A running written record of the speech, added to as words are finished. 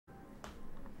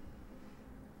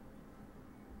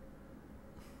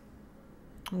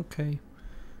Okay,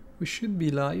 we should be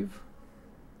live.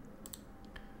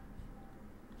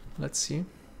 Let's see.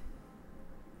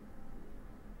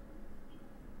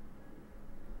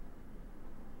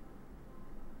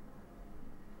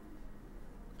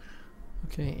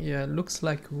 Okay, yeah, looks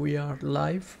like we are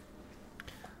live.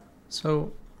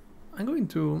 So I'm going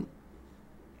to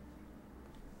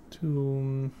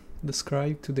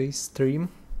describe today's stream,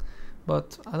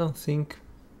 but I don't think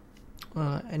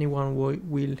anyone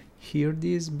will hear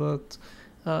this, but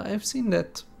I've seen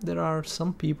that there are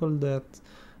some people that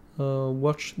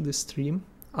watch the stream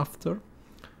after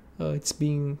it's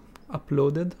being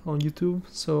uploaded on YouTube,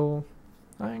 so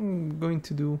I'm going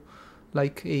to do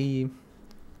like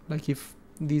if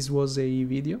this was a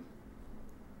video,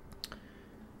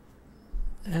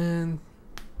 and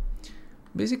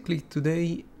basically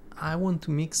today I want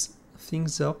to mix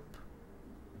things up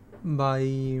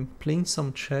by playing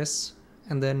some chess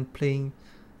and then playing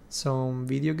some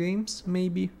video games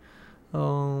maybe.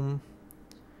 So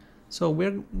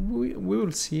we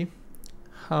will see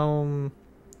how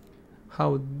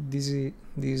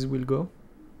this will go.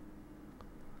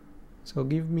 So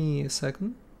give me a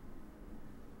second.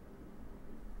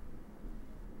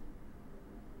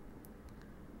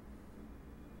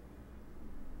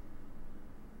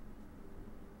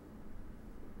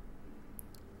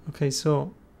 Okay,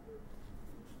 so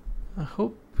I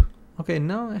hope, okay,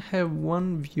 now I have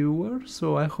one viewer,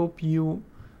 so I hope you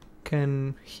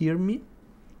can hear me.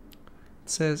 It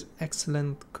says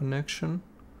excellent connection,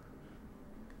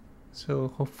 so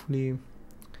hopefully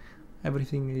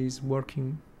everything is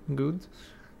working good.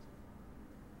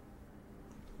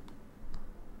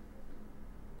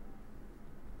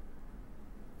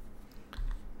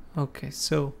 Okay,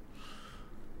 so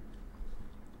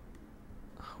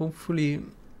hopefully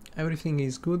everything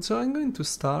is good. So I'm going to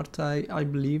start, I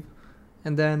believe,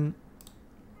 and then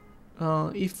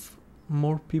if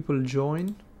more people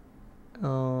join,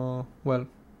 well,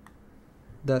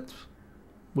 that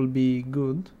will be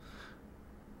good.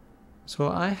 So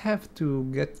I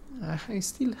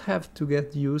still have to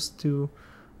get used to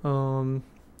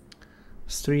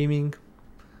streaming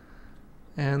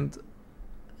and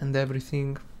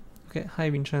everything. Okay, hi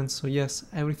Vincenzo, yes,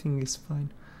 everything is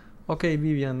fine. Okay,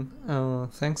 Vivian,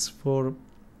 thanks for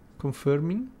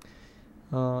confirming.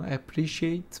 I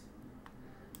appreciate.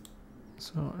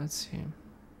 So let's see. I'm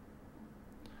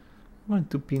going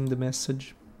to pin the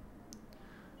message.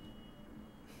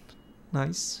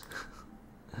 Nice.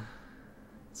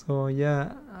 So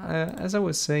yeah, as I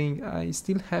was saying, I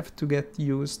still have to get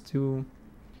used to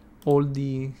all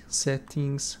the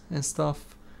settings and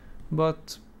stuff,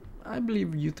 but I believe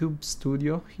YouTube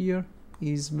Studio here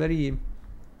is very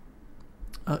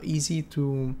easy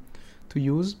to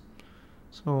use.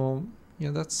 So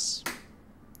yeah, that's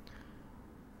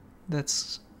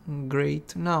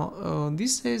great. Now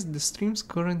this says the stream's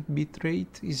current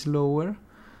bitrate is lower.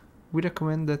 We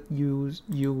recommend that you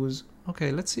use.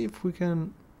 Okay, let's see if we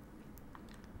can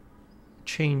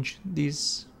change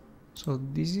this. So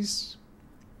this is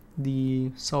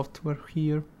the software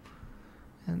here,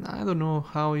 and I don't know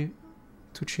how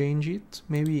to change it.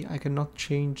 Maybe I cannot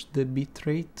change the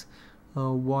bitrate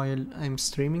while I'm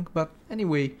streaming, but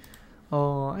anyway,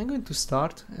 I'm going to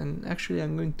start, and actually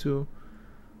I'm going to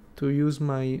use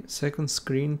my second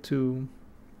screen to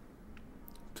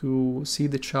see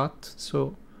the chat,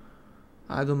 so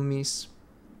I don't miss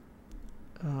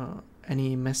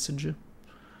any message.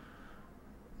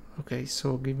 Okay,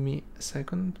 so give me a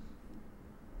second.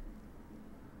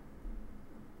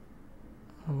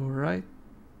 All right.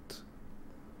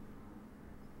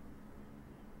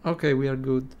 Okay, we are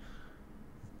good.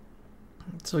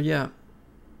 So yeah,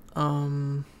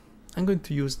 I'm going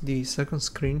to use the second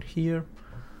screen here,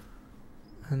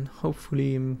 and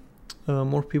hopefully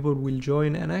more people will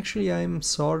join. And actually, I'm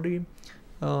sorry,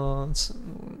 I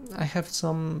have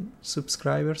some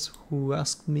subscribers who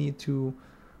asked me to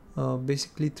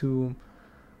basically to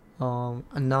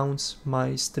announce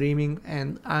my streaming,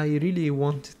 and I really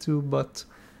wanted to, but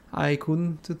I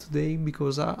couldn't today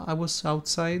because I was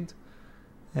outside,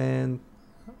 and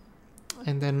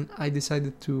then I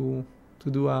decided to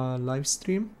do a live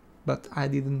stream, but I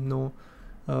didn't know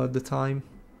the time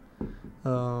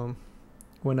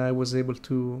when I was able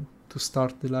to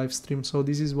start the live stream, so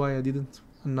this is why I didn't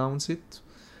announce it.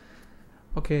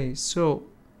 Okay, so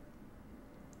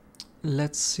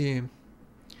let's see.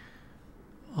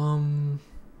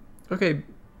 Okay,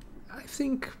 I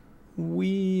think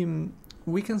we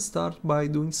can start by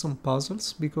doing some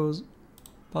puzzles, because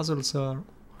puzzles are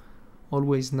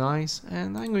always nice,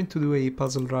 and I'm going to do a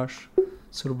puzzle rush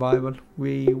survival.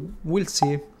 We will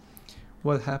see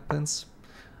what happens.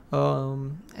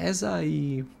 As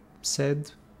I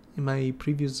said in my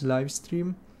previous live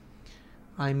stream,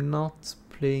 I'm not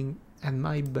playing at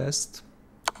my best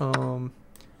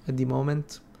at the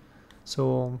moment,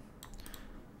 so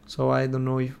I don't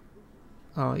know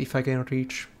if I can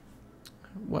reach.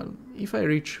 Well, if I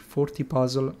reach 40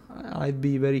 puzzle, I'd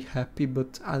be very happy,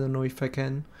 but I don't know if I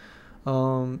can.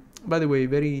 By the way,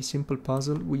 very simple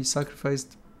puzzle. We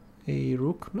sacrificed a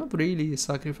rook, not really a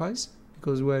sacrifice,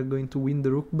 because we are going to win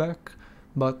the rook back,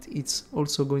 but it's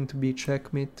also going to be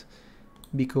checkmate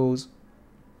because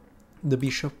the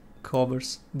bishop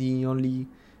covers the only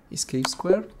escape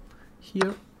square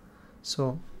here.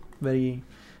 So very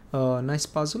nice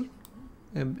puzzle,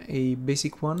 a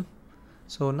basic one.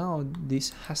 So now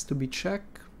this has to be check,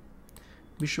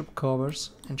 bishop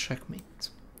covers, and checkmate.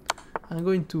 I'm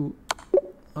going to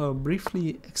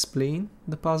briefly explain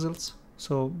the puzzles.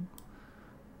 So,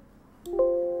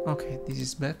 okay, this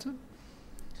is better.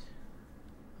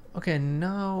 Okay,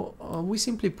 now we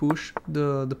simply push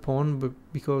the pawn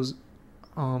because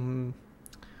the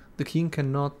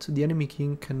enemy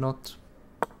king cannot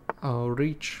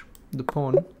reach the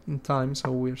pawn in time.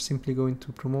 So we're simply going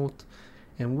to promote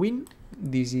and win.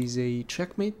 This is a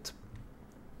checkmate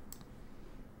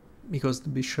because the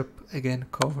bishop again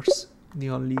covers the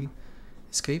only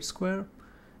escape square.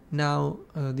 Now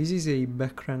this is a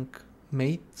back rank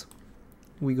mate.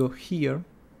 We go here.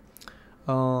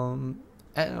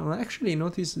 Actually,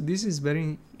 notice this is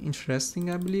very interesting.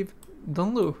 I believe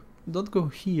don't go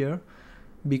here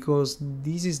because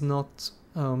this is not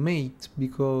mate,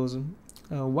 because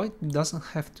white doesn't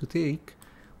have to take.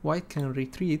 White can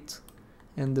retreat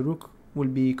and the rook will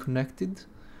be connected.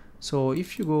 So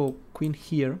if you go queen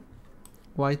here,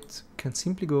 white can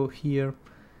simply go here,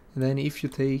 and then if you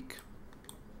take,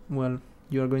 well,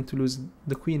 you are going to lose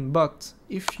the queen. But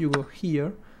if you go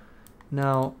here,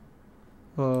 now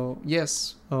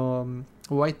yes,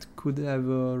 white could have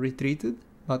retreated,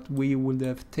 but we would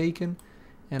have taken,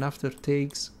 and after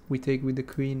takes we take with the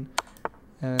queen,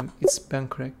 and it's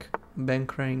bank rank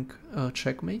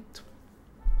checkmate.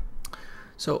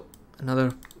 So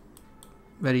another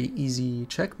very easy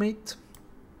checkmate.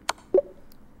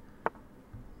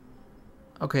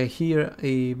 Okay, here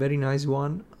a very nice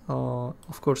one.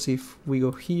 Of course, if we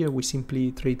go here, we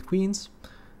simply trade queens.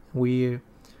 We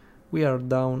are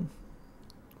down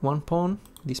one pawn.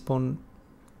 This pawn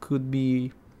could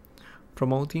be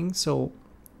promoting, so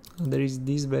there is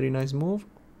this very nice move.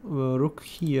 Rook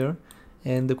here,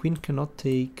 and the queen cannot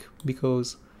take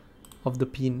because of the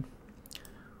pin.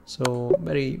 So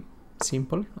very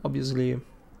simple. Obviously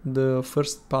the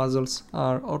first puzzles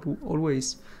are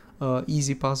always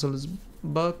easy puzzles,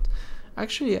 but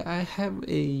actually I have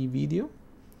a video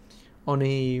on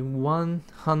a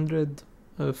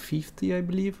 150, I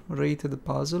believe, rated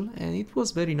puzzle, and it was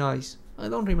very nice. I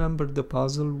don't remember the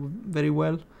puzzle very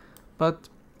well, but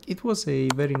it was a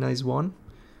very nice one.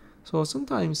 So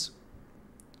sometimes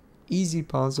easy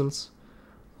puzzles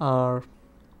are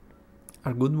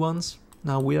good ones.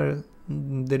 Now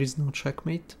there is no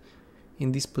checkmate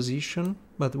in this position,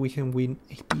 but we can win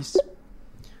a piece.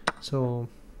 So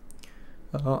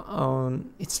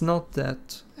it's not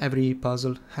that every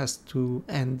puzzle has to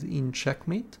end in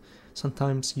checkmate.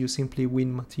 Sometimes you simply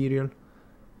win material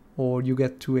or you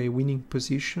get to a winning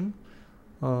position.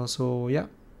 So yeah,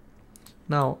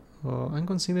 now I'm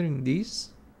considering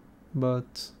this,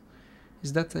 but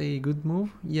is that a good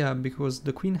move? Yeah, because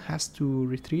the queen has to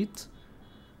retreat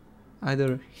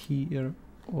either here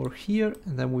or here,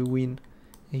 and then we win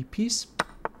a piece.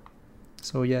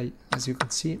 So yeah, as you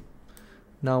can see,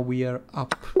 now we are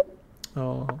up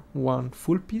one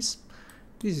full piece.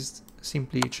 This is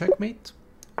simply checkmate.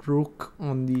 Rook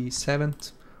on the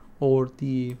 7th or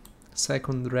the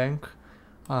 2nd rank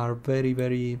are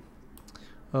very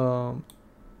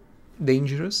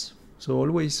dangerous, so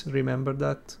always remember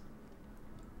that.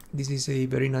 This is a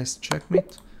very nice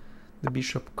checkmate. The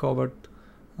bishop covered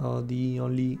the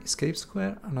only escape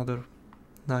square. Another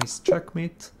nice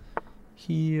checkmate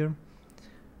here.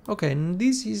 Okay, and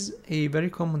this is a very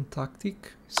common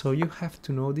tactic, so you have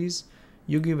to know this.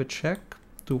 You give a check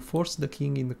to force the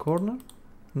king in the corner.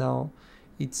 Now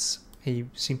it's a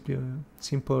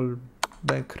simple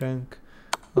back rank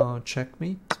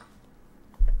checkmate.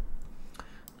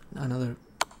 Another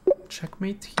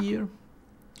checkmate here.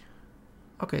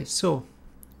 Okay, so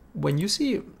when you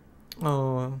see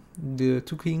the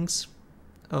two kings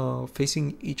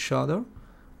facing each other,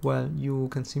 well, you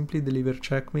can simply deliver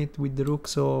checkmate with the rook.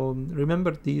 So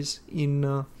remember this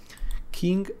in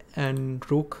king and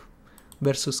rook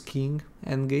versus king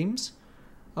endgames.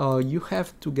 You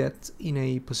have to get in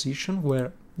a position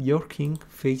where your king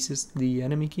faces the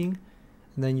enemy king,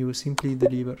 and then you simply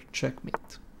deliver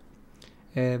checkmate.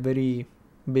 A very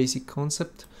basic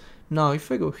concept. Now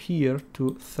if I go here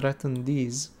to threaten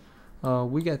these,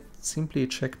 we get simply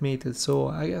checkmated, so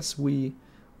I guess we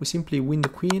simply win the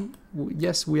queen.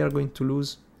 Yes, we are going to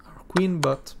lose our queen,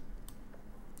 but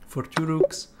for 2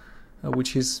 rooks,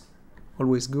 which is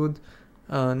always good.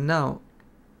 Now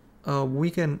we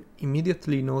can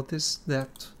immediately notice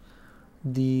that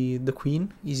the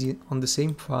queen is on the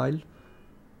same file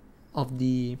of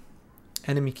the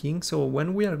enemy king, so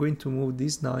when we are going to move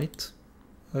this knight,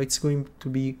 it's going to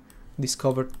be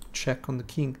discovered check on the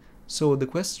king. So the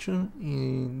question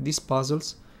in these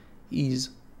puzzles is,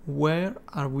 where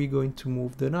are we going to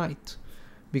move the knight?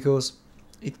 Because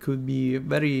it could be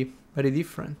very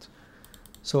different.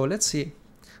 So let's see.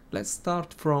 Let's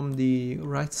start from the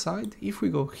right side. If we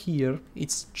go here,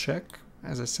 it's check,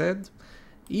 as I said.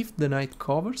 If the knight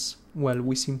covers, well,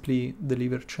 we simply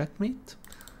deliver checkmate.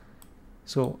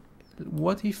 So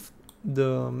what if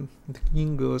the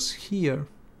king goes here?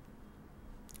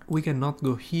 We cannot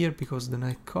go here because the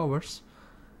knight covers.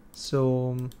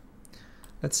 So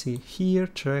let's see, here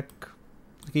check,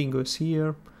 the king goes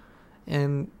here,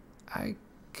 and I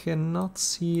cannot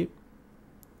see.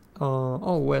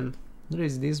 Oh well, there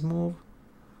is this move,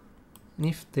 and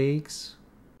if takes,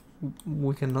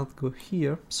 we cannot go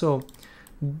here. So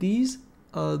this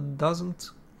doesn't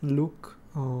look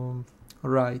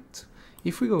right.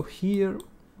 If we go here,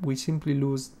 we simply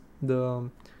lose the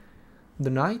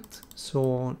knight,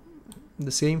 so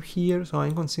the same here, so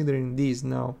I'm considering this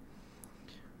now.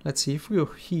 Let's see, if we go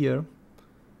here,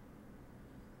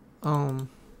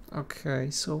 okay,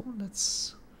 so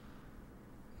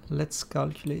let's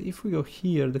calculate. If we go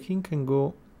here, the king can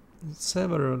go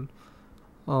several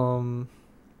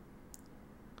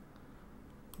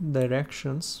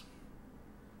directions.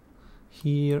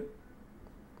 Here,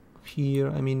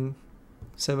 I mean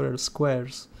several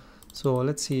squares. So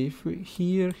let's see, if we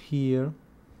here,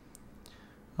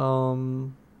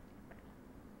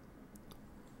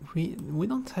 we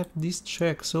don't have this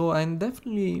check, so I'm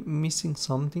definitely missing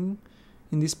something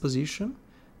in this position.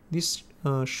 This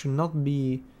should not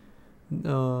be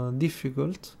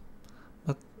difficult,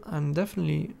 but I'm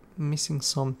definitely missing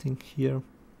something here,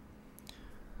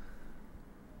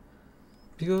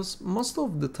 because most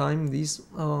of the time these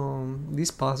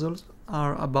puzzles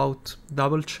are about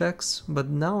double checks, but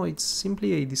now it's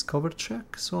simply a discover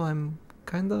check, so I'm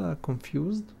kinda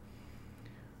confused.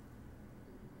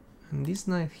 And this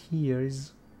knight here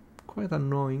is quite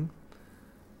annoying,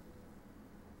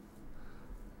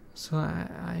 so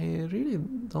I really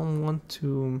don't want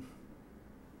to.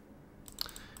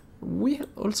 We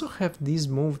also have this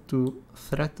move to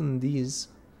threaten these,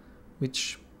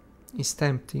 which is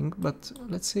tempting, but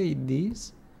let's say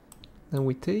this, then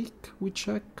we take, we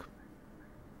check,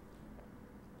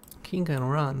 king can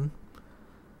run.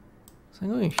 So I'm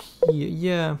going here.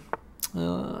 Yeah,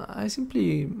 I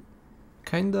simply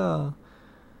kinda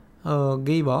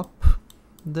gave up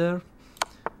there.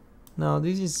 Now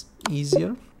this is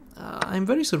easier. I'm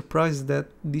very surprised that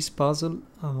this puzzle,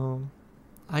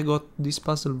 I got this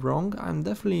puzzle wrong. I'm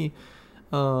definitely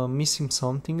missing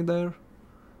something there,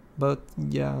 but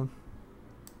yeah,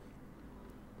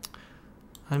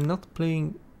 I'm not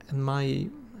playing at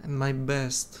my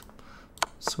best.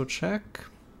 So check.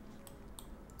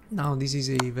 Now this is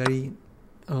a very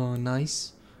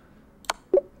nice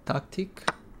tactic.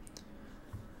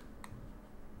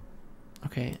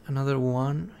 Okay, another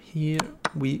one here.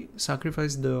 We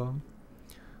sacrifice the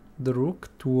rook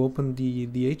to open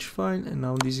the h file, and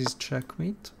now this is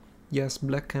checkmate. Yes,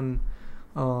 black can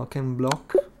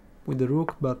block with the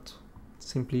rook, but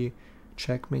simply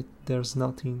checkmate. There's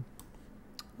nothing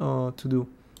to do.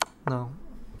 Now,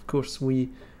 of course, we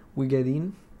get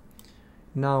in.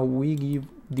 Now we give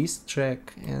this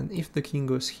check, and if the king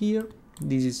goes here,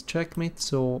 this is checkmate,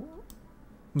 so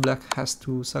black has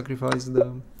to sacrifice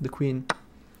the queen,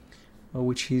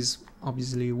 which is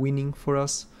obviously winning for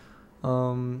us.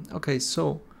 Okay,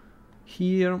 so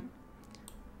here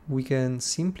we can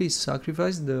simply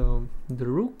sacrifice the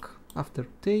rook after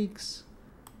takes.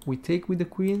 We take with the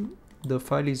queen, the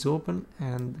file is open,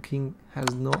 and the king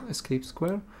has no escape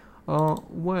square.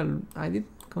 Well, I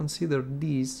didn't consider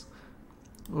this,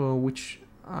 which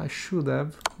I should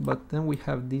have, but then we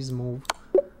have this move.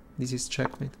 This is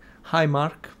checkmate. Hi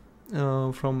Mark,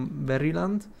 from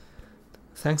Maryland.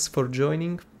 Thanks for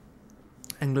joining.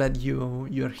 I'm glad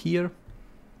you're here.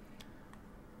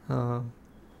 Yeah,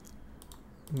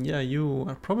 you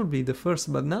are probably the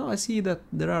first, but now I see that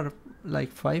there are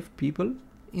like 5 people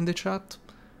in the chat,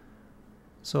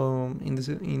 so in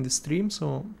the stream.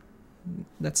 So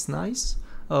that's nice.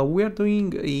 We are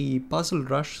doing a puzzle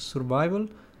rush survival,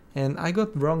 and I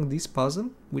got wrong this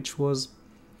puzzle, which was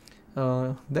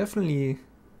definitely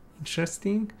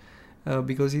interesting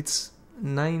because it's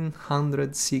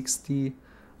 960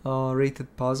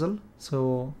 rated puzzle,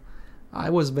 so I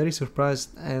was very surprised,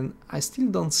 and I still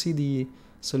don't see the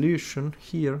solution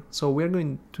here, so we're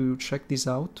going to check this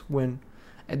out when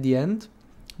at the end.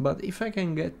 But if I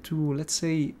can get to, let's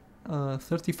say,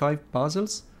 35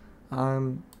 puzzles,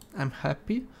 I'm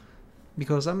happy,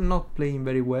 because I'm not playing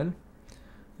very well.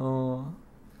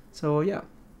 So yeah,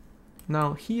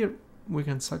 now here we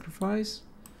can sacrifice,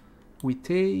 we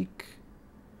take,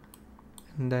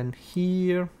 and then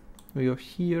here we go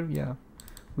here. Yeah,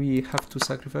 we have to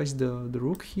sacrifice the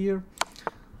rook here,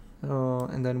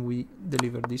 and then we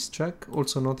deliver this check.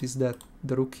 Also notice that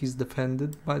the rook is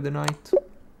defended by the knight,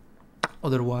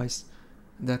 otherwise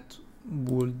that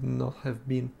would not have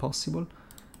been possible.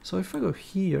 So if I go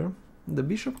here, the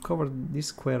bishop covered this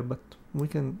square, but we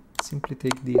can simply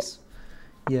take this.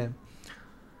 Yeah.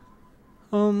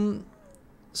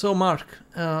 So Mark,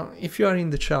 if you are in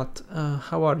the chat,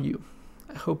 how are you?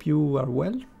 I hope you are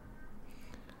well.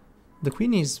 The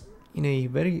queen is in a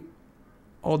very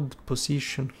odd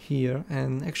position here,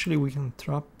 and actually we can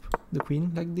trap the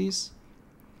queen like this,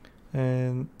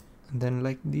 and then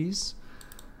like this.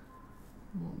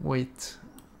 Wait,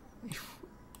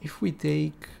 if we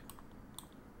take,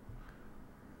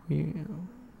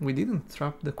 we didn't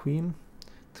trap the queen,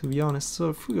 to be honest.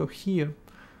 So if we go here,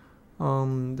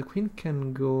 the queen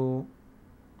can go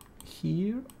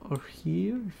here or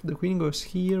here. If the queen goes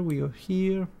here, we go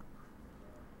here.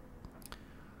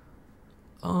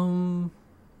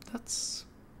 That's,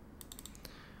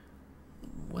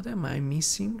 what am I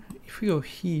missing? If we go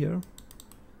here,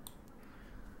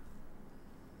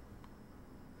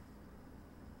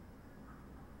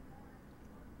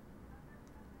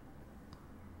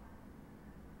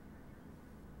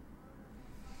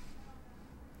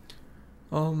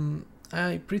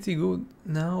 I'm pretty good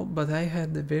now, but I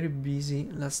had a very busy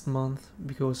last month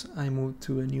because I moved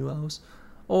to a new house.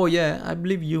 Oh yeah, I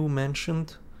believe you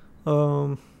mentioned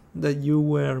that you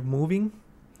were moving,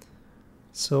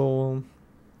 so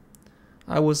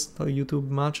I was on YouTube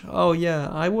much. Oh yeah,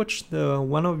 I watched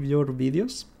one of your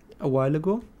videos a while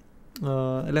ago.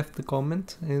 I left a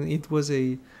comment, and it was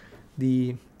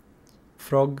the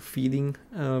frog feeding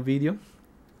video.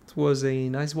 It was a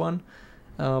nice one.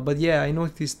 But yeah, I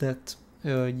noticed that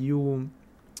you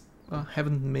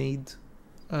haven't made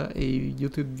a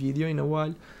YouTube video in a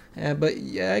while. But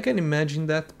yeah, I can imagine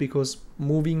that, because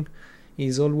moving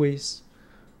is always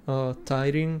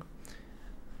tiring.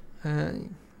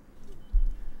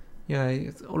 Yeah,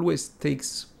 it always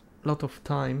takes a lot of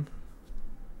time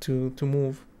to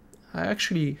move. I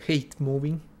actually hate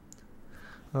moving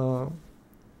to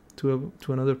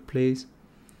another place,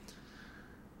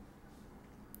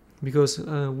 because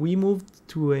we moved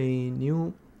to a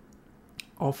new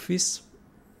office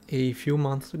a few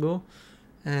months ago,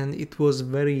 and it was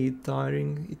very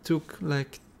tiring. It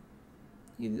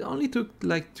only took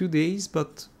like 2 days,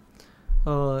 but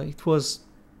it was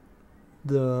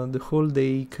the whole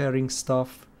day carrying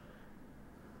stuff.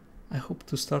 I hope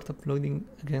to start uploading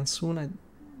again soon. I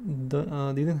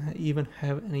didn't even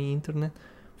have any internet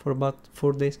for about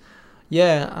 4 days.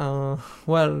 Yeah,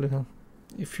 well,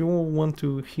 if you want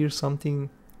to hear something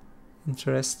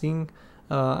interesting,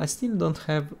 I still don't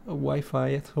have a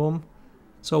Wi-Fi at home.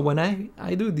 So when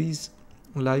I do these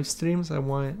live streams,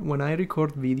 when I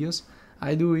record videos,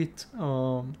 I do it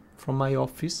from my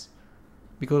office,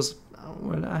 because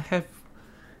well, I have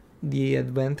the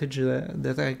advantage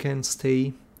that I can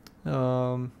stay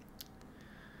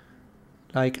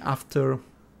like after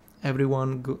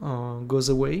everyone goes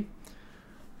away.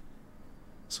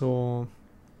 So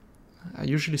I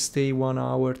usually stay 1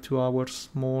 hour, 2 hours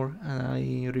more, and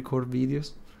I record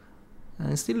videos.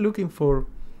 I'm still looking for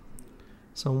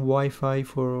some Wi-Fi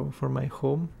for my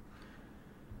home.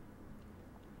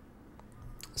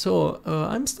 So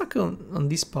I'm stuck on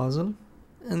this puzzle,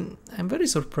 and I'm very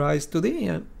surprised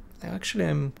today. Actually,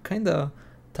 I'm kinda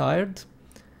tired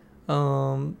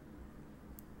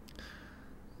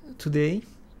today,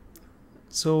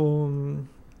 so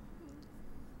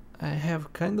I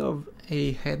have kind of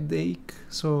a headache,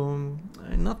 so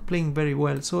I'm not playing very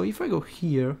well. So if I go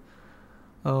here,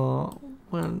 well,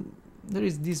 there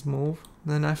is this move,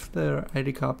 then after I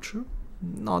recapture.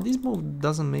 No, this move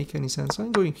doesn't make any sense.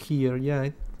 I'm going here. Yeah,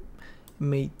 it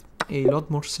made a lot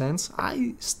more sense.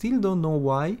 I still don't know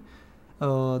why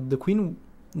the queen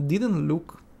didn't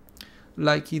look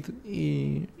like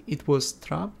it was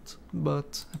trapped,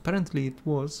 but apparently it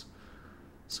was.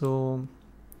 So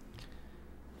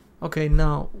Okay,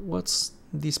 now what's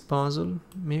this puzzle?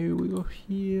 Maybe we go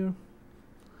here,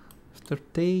 after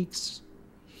takes,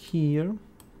 here.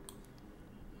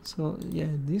 So yeah,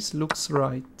 this looks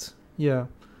right. Yeah.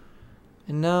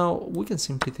 And now we can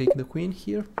simply take the queen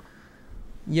here.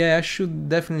 Yeah, I should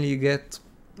definitely get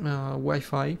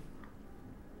Wi-Fi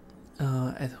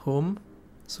at home.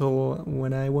 So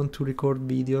when I want to record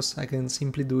videos, I can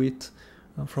simply do it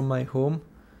from my home.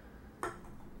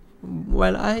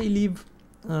 Well, I live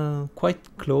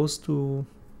quite close to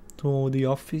the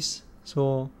office,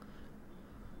 so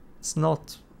it's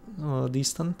not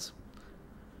distant.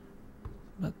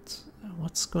 But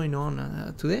what's going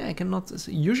on today? I cannot.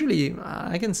 Usually,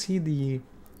 I can see the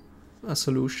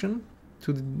solution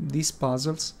to these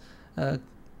puzzles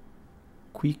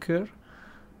quicker,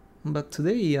 but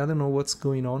today I don't know what's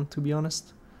going on, to be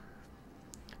honest.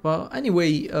 Well,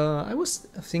 anyway, I was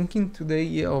thinking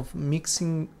today of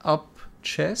mixing up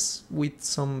chess with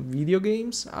some video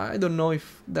games. I don't know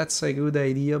if that's a good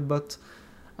idea, but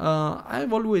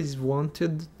I've always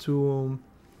wanted to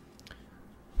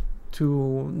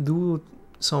do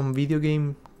some video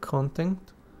game content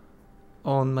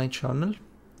on my channel.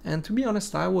 And to be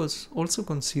honest, I was also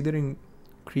considering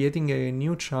creating a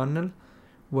new channel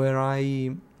where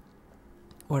I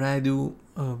do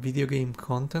video game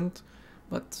content,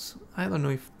 but I don't know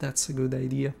if that's a good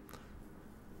idea.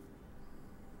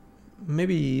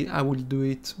 Maybe I will do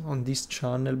it on this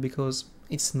channel because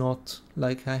it's not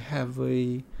like I have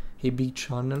a big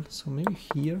channel. So maybe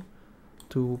here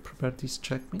to prepare this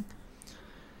checkmate.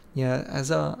 Yeah,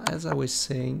 as I was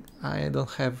saying, I don't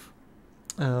have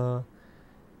a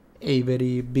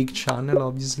very big channel,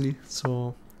 obviously,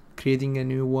 so creating a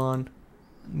new one,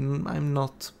 I'm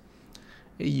not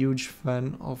a huge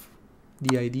fan of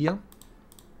the idea.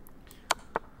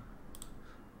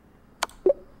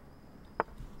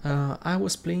 I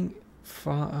was playing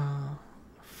Pharaoh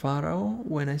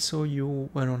when I saw you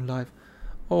were on live.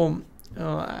 Oh,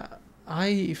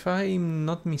 if I'm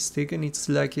not mistaken, it's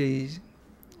like a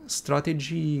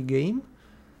strategy game.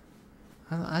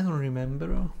 I don't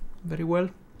remember very well.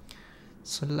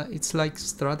 So it's like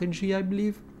strategy, I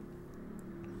believe.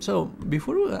 So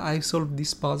before I solve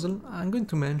this puzzle, I'm going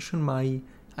to mention my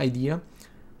idea.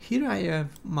 Here I have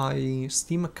my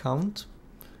Steam account.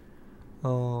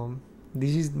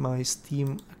 This is my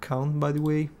Steam account, by the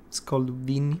way. It's called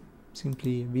Vinny,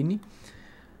 simply Vinny.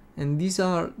 And these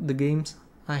are the games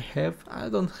I have. I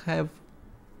don't have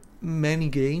many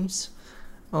games,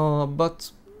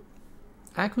 but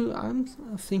I'm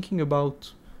thinking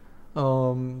about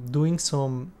doing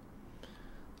some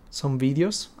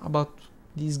videos about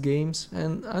these games,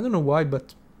 and I don't know why,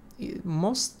 but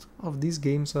most of these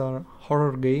games are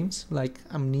horror games, like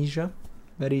Amnesia,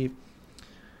 very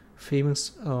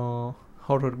famous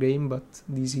horror game, but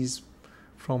this is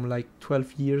from like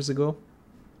 12 years ago.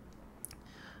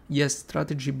 Yes,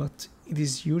 strategy, but it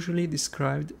is usually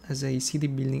described as a city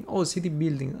building. Oh, city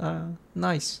building,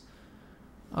 nice.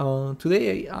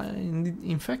 Today,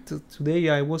 in fact, today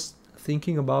I was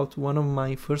thinking about one of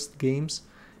my first games,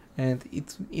 and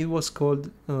it was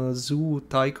called Zoo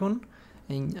Tycoon,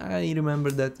 and I remember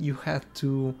that you had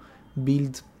to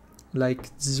build like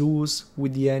zoos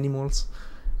with the animals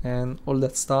and all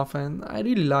that stuff, and I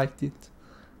really liked it.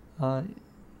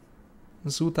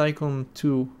 Zoo Tycoon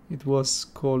 2, it was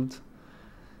called.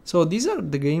 So these are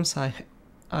the games I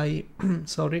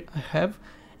have,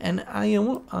 and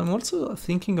I'm also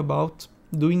thinking about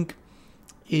doing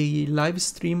a live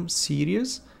stream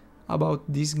series about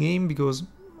this game, because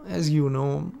as you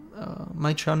know,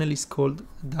 my channel is called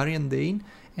Darien Dane,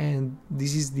 and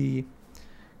this is the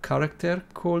character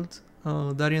called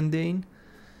Darien Dane.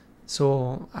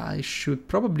 So I should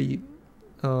probably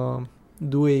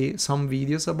do some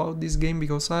videos about this game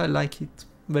because I like it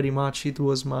very much. It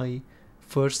was my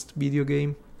first video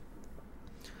game,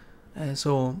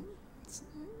 so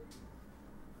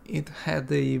it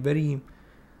had a very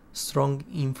strong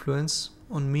influence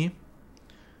on me.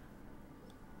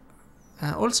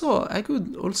 Also, I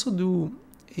could also do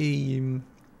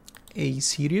a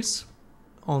series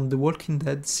on the Walking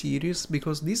Dead series,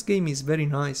 because this game is very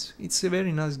nice. It's a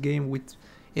very nice game with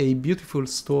a beautiful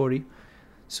story.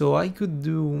 So I could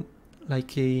do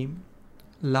like a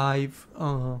live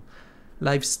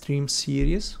stream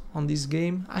series on this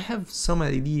game. I have some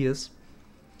ideas.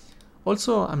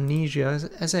 Also, Amnesia,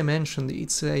 as I mentioned,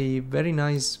 it's a very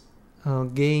nice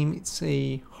game. It's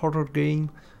a horror game,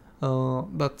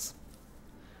 but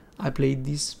I played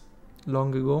this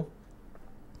long ago,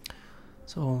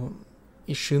 so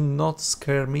it should not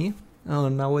scare me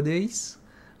nowadays.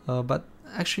 But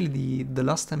actually, the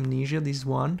last Amnesia, this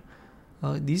one,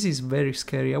 This is very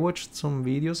scary. I watched some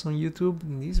videos on YouTube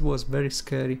and this was very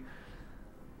scary.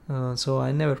 So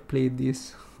I never played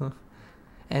this.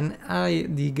 And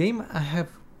the game I have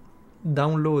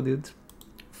downloaded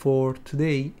for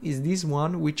today is this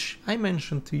one, which I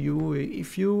mentioned to you,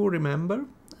 if you remember.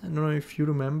 I don't know if you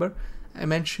remember. I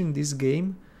mentioned this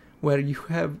game where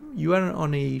you are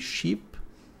on a ship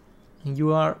and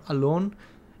you are alone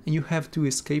and you have to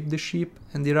escape the ship,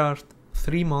 and there are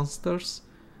 3 monsters.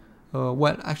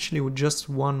 Well, actually with just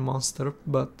 1 monster,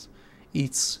 but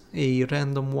it's a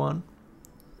random one.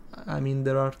 I mean,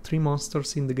 there are 3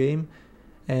 monsters in the game,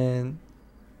 and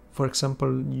for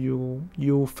example,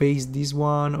 you face this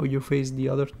one or you face the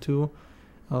other 2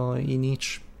 in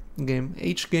each game.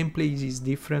 Each gameplay is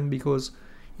different because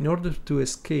in order to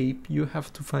escape you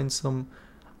have to find some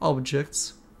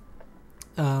objects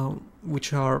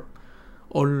which are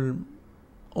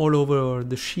all over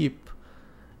the ship,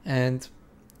 and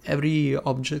every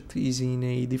object is in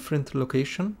a different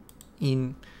location.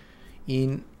 In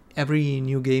every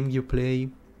new game you play,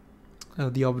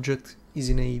 the object is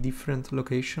in a different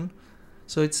location,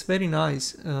 so it's very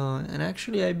nice, and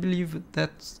actually I believe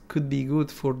that could be good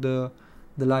for the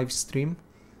live stream.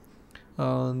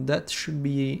 That should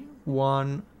be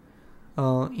one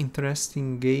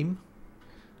interesting game,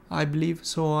 I believe.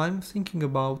 So I'm thinking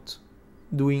about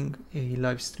doing a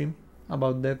live stream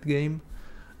about that game.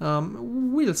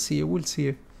 We'll see.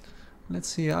 Let's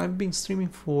see, I've been streaming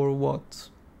for what,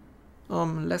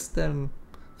 less than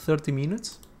 30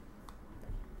 minutes,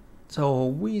 so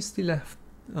we still have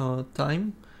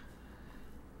time.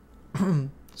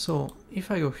 So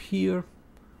if I go here,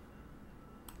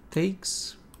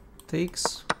 takes,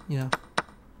 yeah,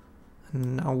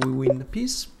 and now we win the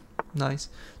piece. Nice.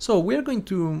 So we're going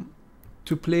to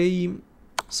play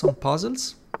some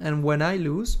puzzles, and when I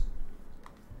lose,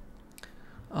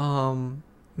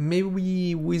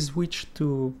 maybe we switch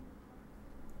to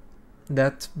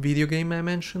that video game I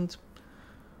mentioned.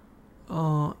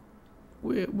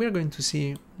 We're going to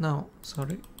see now.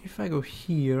 Sorry, if I go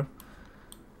here,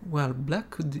 well,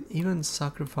 black could even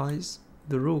sacrifice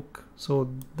the rook, so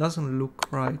it doesn't look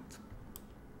right,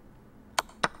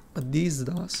 but this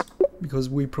does because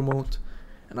we promote,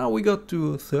 and now we got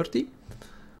to 30,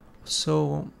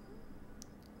 so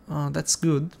that's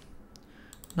good.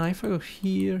 Now if I go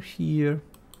here,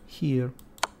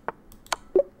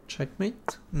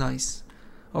 checkmate. Nice.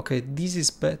 Okay, this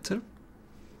is better.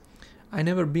 I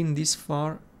never been this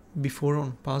far before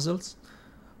on puzzles.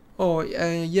 Oh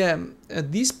yeah,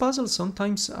 these puzzles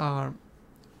sometimes are,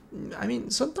 I mean,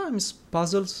 sometimes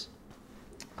puzzles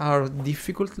are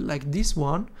difficult, like this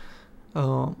one.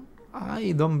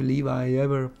 I don't believe I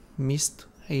ever missed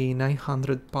a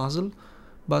 900 puzzle,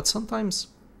 but sometimes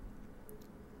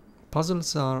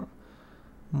puzzles are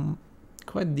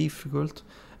quite difficult.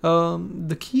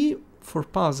 The key for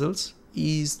puzzles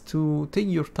is to take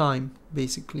your time,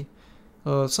 basically.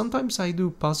 Sometimes I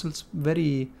do puzzles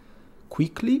very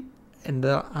quickly and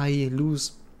I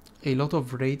lose a lot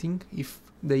of rating if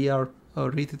they are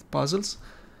rated puzzles,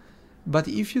 but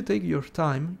if you take your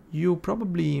time, you're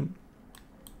probably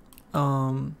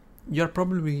going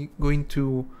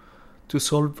to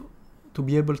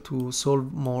be able to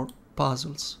solve more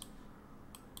puzzles.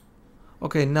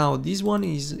 Okay, now this one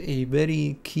is a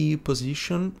very key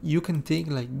position. You can take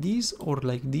like this or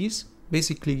like this.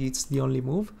 Basically it's the only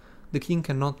move. The king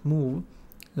cannot move,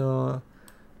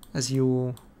 as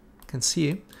you can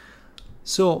see.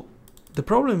 So the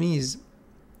problem is,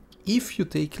 if you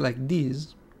take like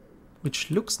this,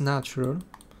 which looks natural,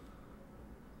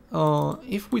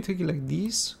 if we take it like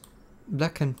this,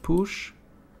 black can push,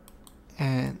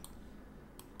 and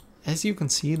as you can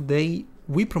see,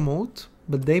 we promote,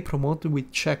 but they promote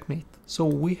with checkmate. So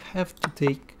we have to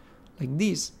take like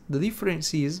this. The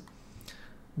difference is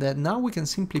that now we can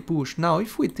simply push. Now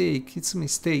if we take, it's a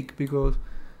mistake because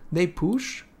they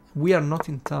push, we are not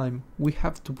in time, we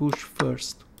have to push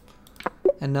first,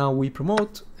 and now we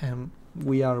promote and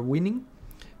we are winning.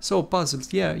 So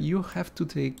puzzles, yeah, you have to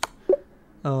take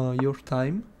your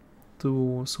time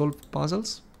to solve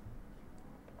puzzles.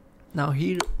 Now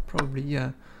here probably,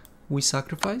 yeah, we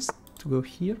sacrifice to go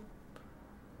here.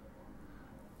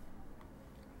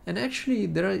 And actually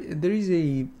there is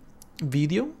a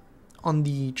video on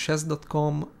the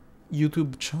chess.com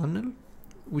YouTube channel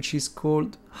which is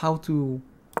called How to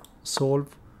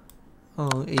Solve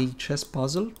a Chess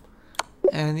Puzzle,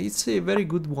 and it's a very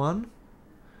good one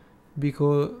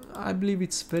because I believe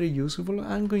it's very useful.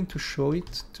 I'm going to show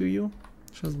it to you.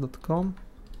 Chess.com,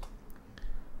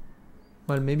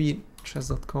 well, maybe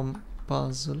chess.com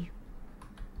puzzle.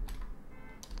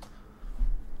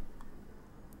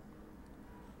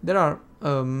 There are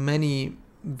many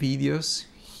videos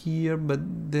here, but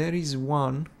there is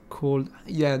one called,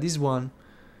 yeah, this one.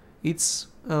 It's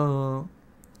a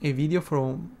video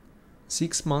from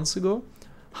 6 months ago,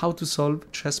 how to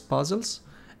solve chess puzzles,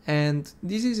 and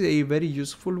this is a very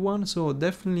useful one, so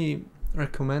definitely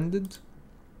recommended.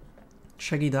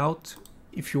 Check it out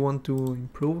if you want to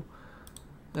improve.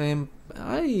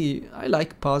 I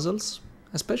like puzzles,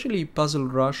 especially Puzzle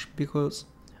Rush, because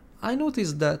I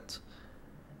noticed that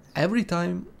every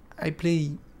time I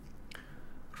play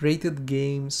rated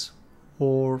games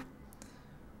or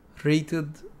rated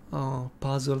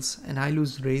puzzles and I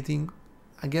lose rating,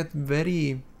 I get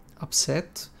very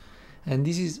upset, and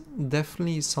this is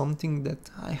definitely something that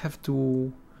I have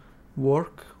to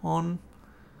work on,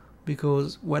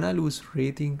 because when I lose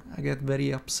rating I get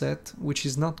very upset, which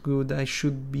is not good. I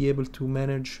should be able to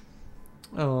manage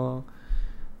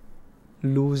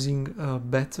losing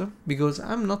better, because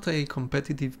I'm not a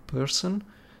competitive person.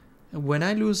 When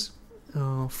I lose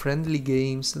friendly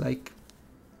games like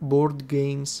board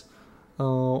games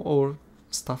or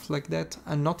stuff like that,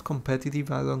 I'm not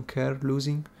competitive. I don't care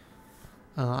losing.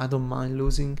 I don't mind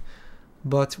losing.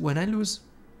 But when I lose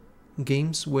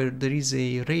games where there is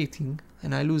a rating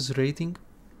and I lose rating,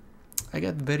 I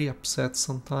get very upset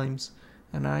sometimes,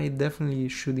 and I definitely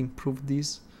should improve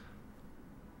this,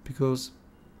 because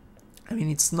I mean,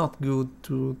 it's not good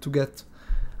to get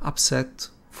upset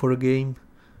for a game.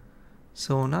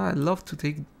 So now I'd love to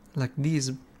take like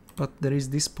this, but there is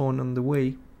this pawn on the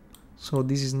way, so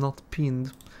this is not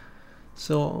pinned.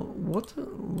 So what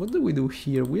do we do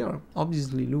here? We are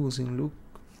obviously losing. Look,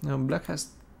 black has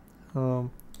 2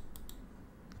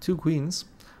 queens,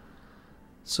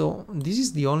 so this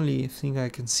is the only thing I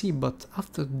can see. But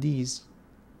after this,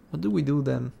 what do we do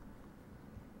then?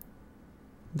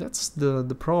 That's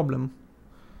the problem.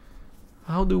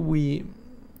 How do we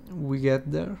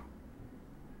get there?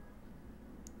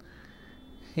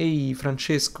 Hey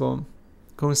Francesco,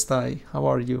 come stai? How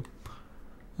are you?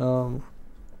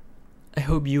 I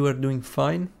hope you are doing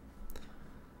fine.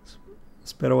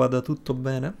 Spero vada tutto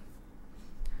bene.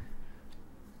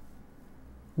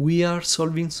 We are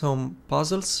solving some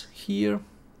puzzles here.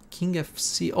 King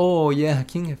F6. Oh yeah,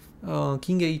 King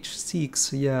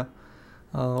H6. Yeah.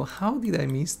 How did I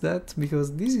miss that?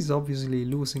 Because this is obviously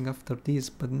losing after this,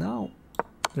 but now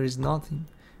there is nothing,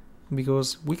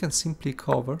 because we can simply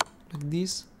cover like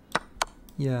this.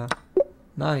 Yeah,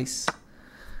 nice.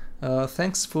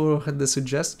 Thanks for the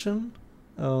suggestion.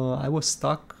 I was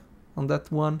stuck on that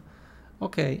one.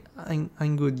 Okay,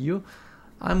 I'm good.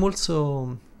 I'm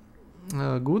also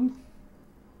good.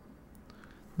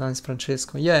 Nice,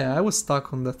 Francesco. Yeah, I was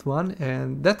stuck on that one,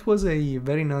 and that was a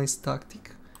very nice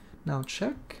tactic. Now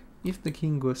check if the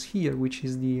king goes here, which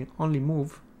is the only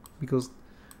move, because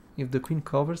if the queen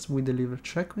covers, we deliver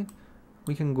checkmate.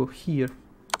 We can go here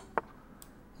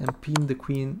and pin the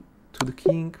queen to the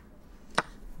king.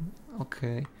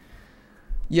 Okay.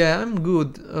 Yeah, I'm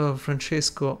good,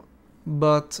 Francesco,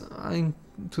 but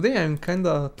today I'm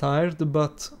kinda tired,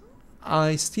 but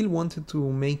I still wanted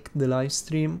to make the live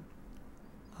stream.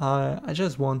 I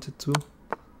just wanted to.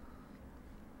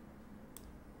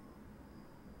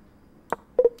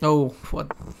 Oh,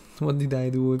 what did I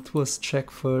do? It was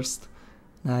check first,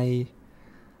 and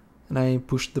I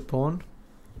pushed the pawn.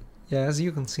 Yeah, as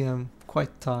you can see, I'm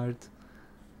quite tired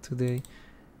today.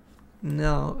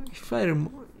 Now,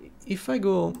 if I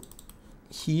go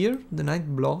here, the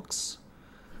knight blocks,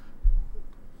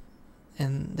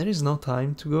 and there is no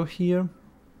time to go here.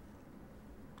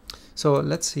 So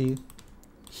let's see.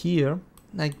 Here,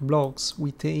 knight blocks,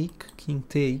 we take, king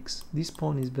takes. This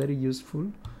pawn is very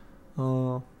useful.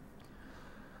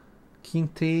 King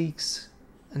takes,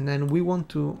 and then we want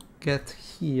to get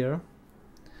here.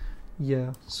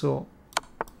 Yeah, so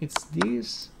it's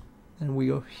this, and we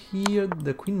go here.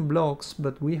 The queen blocks,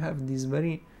 but we have this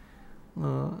very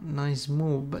nice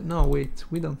move. But no, wait,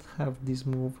 we don't have this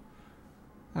move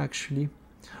actually.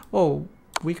 Oh,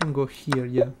 we can go here.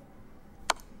 Yeah,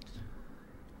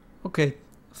 okay,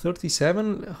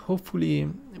 37. Hopefully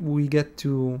we get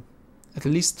to at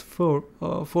least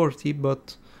 40,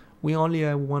 but we only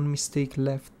have one mistake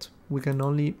left. We can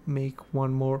only make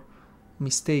one more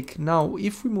mistake. Now,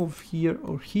 if we move here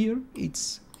or here,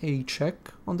 it's a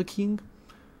check on the king.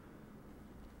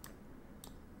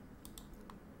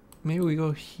 Maybe we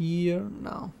go here.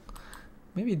 No,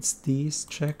 maybe it's this,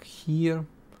 check here.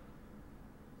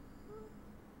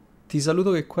 Ti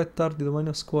saluto che qua è tardi, domani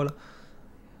ho scuola.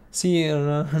 Sì,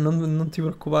 non ti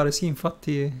preoccupare. Sì,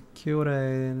 infatti, che ora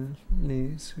è?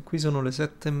 Qui sono le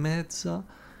 7:30.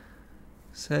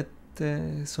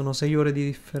 7, sono 6 ore di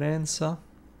differenza.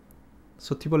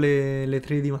 so tipo le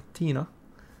 3 di mattina.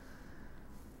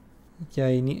 Yeah,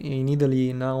 in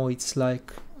Italy now it's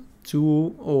like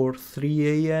 2 or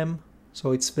 3 a.m.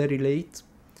 so it's very late.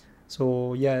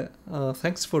 So yeah,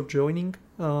 thanks for joining,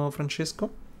 Francesco.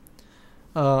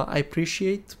 I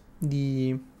appreciate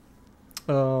the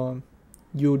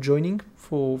you joining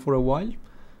for a while.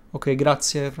 Ok,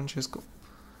 grazie Francesco.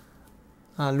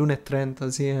 l'1:30,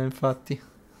 sì, infatti.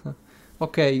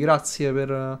 Ok, grazie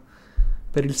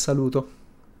per il saluto.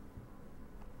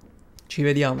 Ci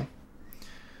vediamo.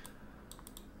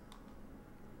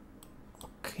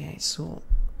 Ok,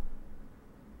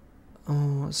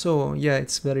 so yeah,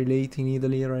 it's very late in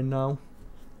Italy right now.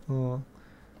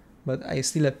 But I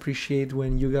still appreciate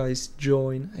when you guys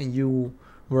join and you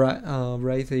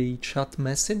write a chat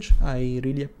message. I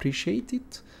really appreciate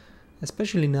it,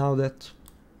 especially now that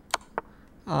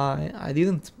I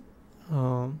didn't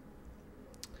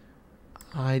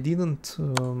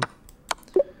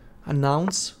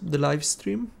announce the live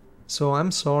stream, so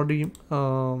I'm sorry,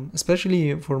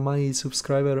 especially for my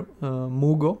subscriber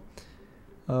Mugo,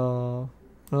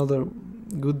 another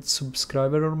good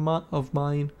subscriber of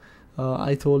mine.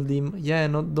 I told him, yeah,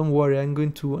 don't worry, I'm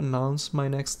going to announce my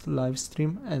next live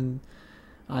stream, and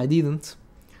I didn't.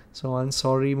 So I'm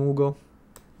sorry, Mugo.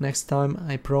 Next time,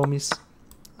 I promise,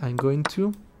 I'm going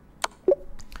to.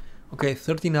 Okay,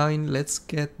 39, let's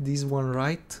get this one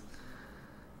right.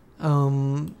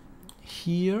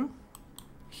 Here.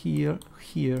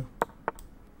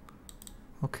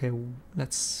 Okay,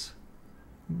 let's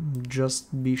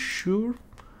just be sure.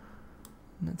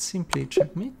 Let's simply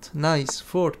checkmate. Nice,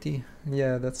 40.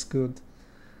 Yeah, that's good.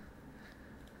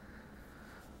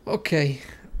 Okay.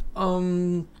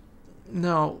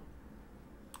 Now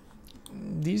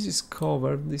this is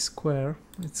covered, this square,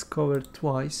 it's covered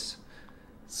twice.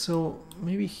 So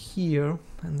maybe here,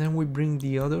 and then we bring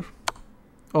the other.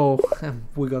 Oh,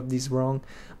 we got this wrong.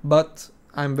 But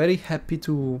I'm very happy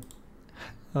to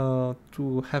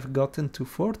have gotten to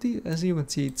 40. As you can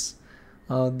see, it's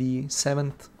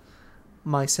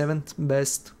my seventh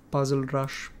best puzzle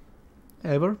rush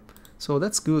ever, so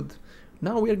that's good.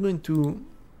 Now we are going to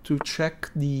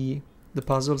check the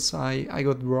puzzles I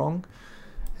got wrong,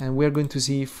 and we are going to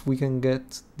see if we can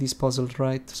get these puzzles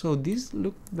right. So this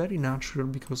looked very natural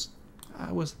because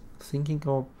I was thinking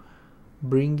of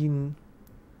bringing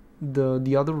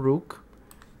the other rook,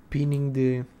 pinning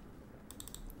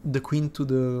the queen to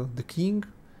the king,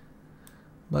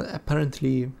 but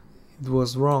apparently it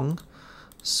was wrong.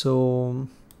 So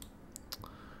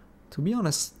to be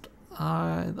honest,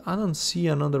 I don't see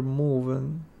another move,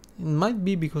 and it might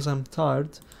be because I'm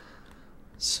tired.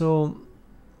 So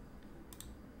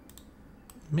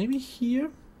maybe here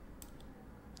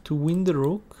to win the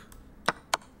rook.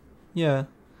 Yeah,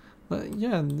 but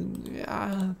yeah,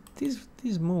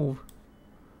 this move.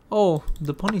 Oh,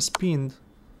 the pawn is pinned,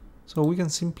 so we can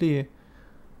simply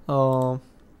I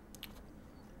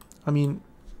mean,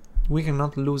 we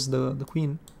cannot lose the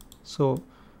queen. So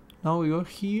now we go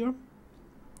here.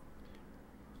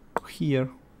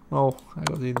 Oh, I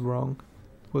got it wrong.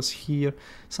 It was here.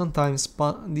 Sometimes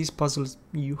these puzzles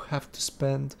you have to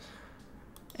spend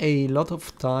a lot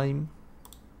of time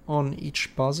on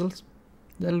each puzzle.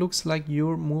 That looks like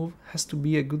your move has to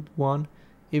be a good one,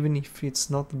 even if it's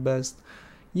not the best.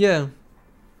 Yeah,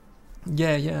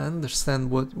 I understand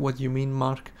what you mean,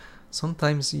 Mark.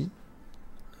 Sometimes it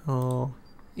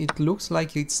looks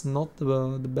like it's not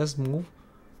the best move,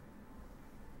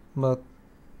 but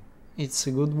it's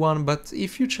a good one. But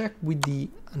if you check with the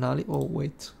analysis, oh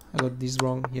wait, I got this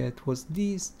wrong. Yeah, it was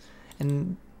this,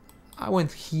 and I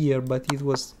went here, but it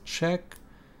was check.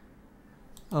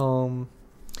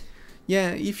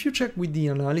 Yeah, if you check with the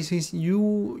analysis,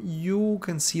 you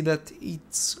can see that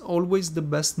it's always the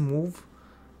best move.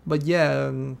 But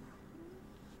yeah,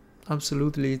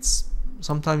 absolutely, it's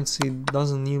sometimes it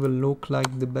doesn't even look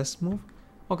like the best move.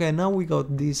 Okay, now we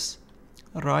got this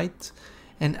right,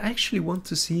 and I actually want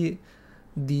to see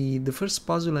the first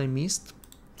puzzle I missed.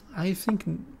 I think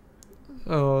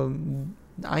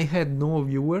I had no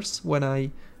viewers when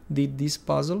I did this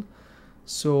puzzle,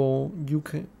 so you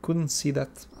couldn't see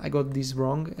that I got this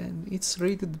wrong, and it's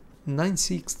rated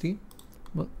 960.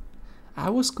 But I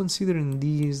was considering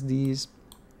these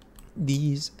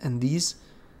and these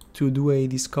to do a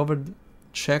discovered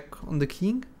check on the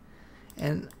king,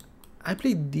 and I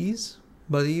played these,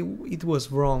 but it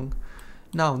was wrong.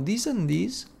 Now this and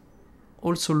this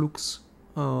also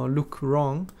look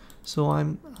wrong, so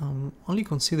I'm only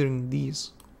considering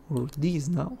these or these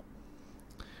now.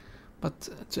 But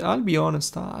I'll be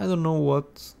honest, I don't know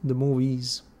what the move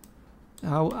is.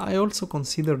 I also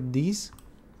considered these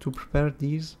to prepare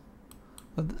these,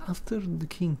 But after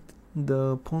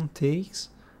the pawn takes,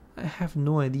 I have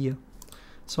no idea.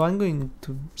 So I'm going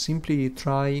to simply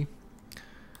try.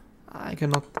 I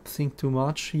cannot think too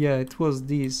much. Yeah, it was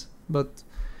this, but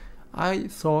I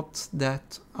thought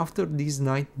that after this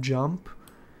knight jump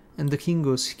and the king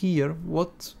goes here,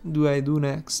 what do I do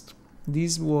next?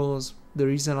 This was the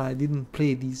reason I didn't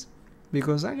play this,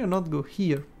 because I cannot go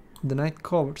here, the knight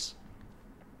covers.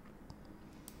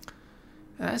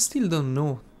 I still don't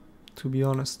know, to be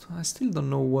honest. I still don't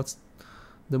know what's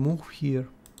the move here.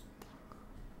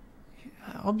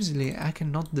 Obviously I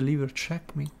cannot deliver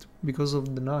checkmate because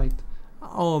of the knight.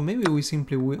 Oh, maybe we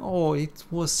simply win. Oh, it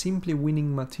was simply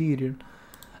winning material.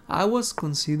 I was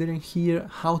considering here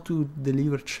how to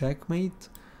deliver checkmate,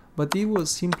 but it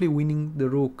was simply winning the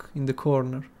rook in the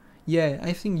corner. Yeah,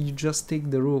 I think you just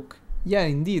take the rook. Yeah,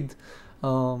 indeed.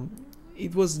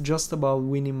 It was just about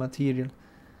winning material.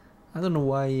 I don't know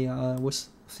why I was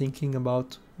thinking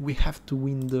about we have to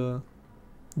win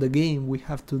the game, we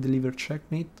have to deliver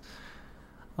checkmate.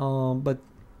 But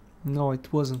no,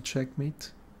 it wasn't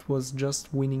checkmate. It was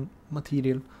just winning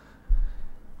material.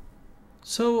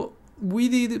 So we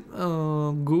did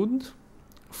good.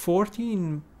 40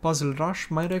 in Puzzle Rush.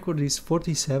 My record is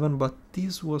 47, but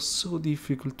this was so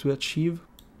difficult to achieve,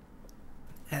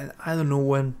 and I don't know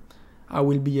when I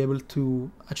will be able to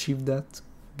achieve that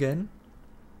again.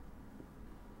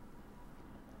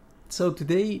 So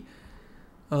today,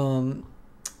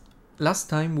 last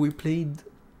time we played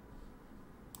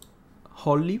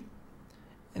Holly,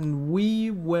 and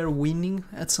we were winning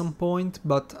at some point,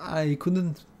 but I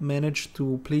couldn't manage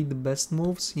to play the best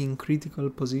moves in critical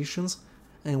positions,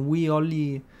 and we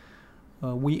only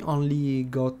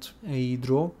got a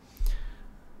draw.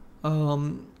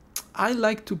 I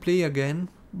like to play again,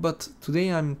 but today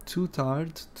I'm too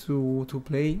tired to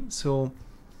play, so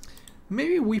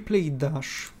maybe we play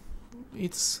Dash.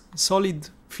 It's solid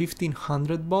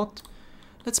 1500 bot.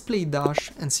 Let's play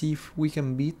Dash and see if we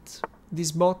can beat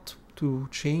this bot to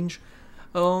change.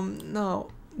 Now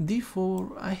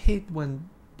d4, I hate when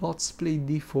bots play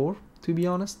d4, to be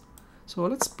honest. So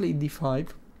let's play d5.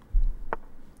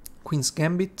 Queen's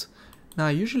Gambit. Now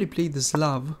I usually play the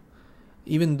Slav,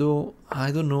 even though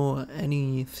I don't know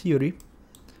any theory,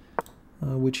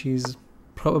 which is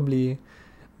probably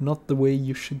not the way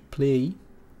you should play.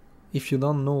 If you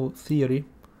don't know theory,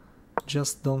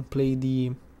 just don't play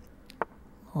the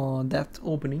that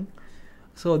opening.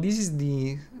 So this is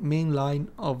the main line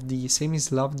of the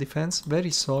semi-Slav defense, very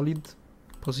solid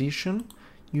position.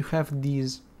 You have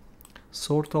this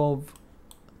sort of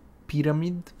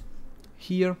pyramid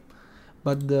here,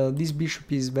 but this bishop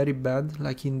is very bad,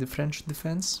 like in the French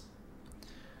defense.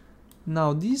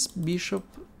 Now this bishop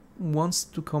wants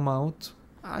to come out,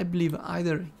 I believe,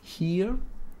 either here,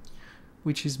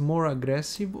 which is more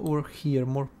aggressive, or here,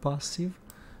 more passive.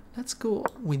 Let's go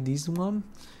with this one,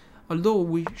 although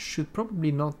we should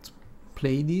probably not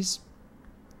play this,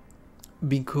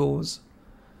 because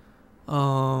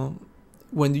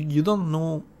when you don't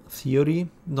know theory,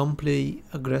 don't play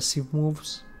aggressive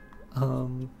moves,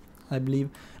 I believe.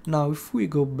 Now if we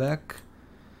go back,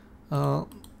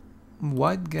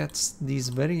 white gets this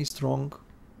very strong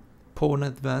pawn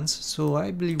advance, so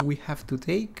I believe we have to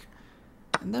take,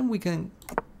 and then we can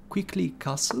quickly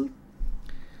castle.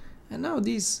 And now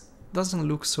this doesn't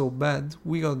look so bad.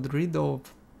 We got rid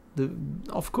of the...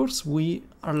 Of course we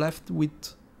are left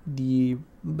with the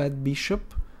bad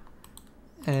bishop,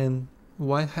 and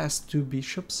white has two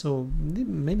bishops, so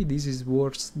maybe this is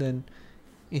worse than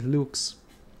it looks.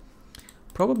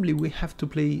 Probably we have to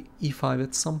play e5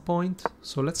 at some point,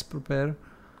 so let's prepare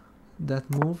that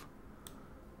move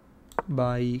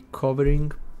by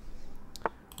covering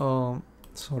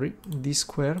this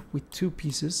square with two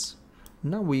pieces.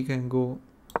 Now we can go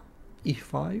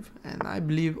e5, and I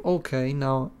believe, okay,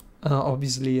 now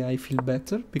obviously I feel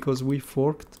better because we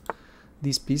forked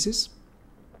these pieces.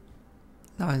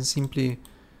 Now I'm simply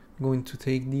going to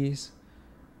take these.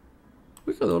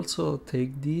 We could also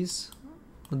take these,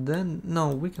 but then no,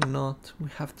 we cannot. We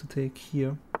have to take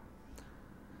here.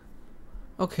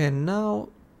 Okay, now,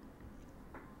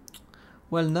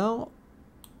 well, now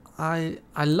I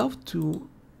love to,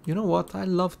 you know what, I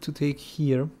love to take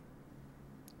here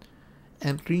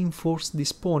and reinforce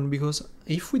this pawn, because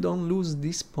if we don't lose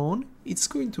this pawn, it's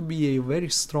going to be a very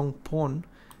strong pawn.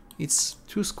 It's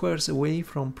 2 squares away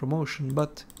from promotion,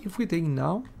 but if we take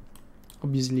now,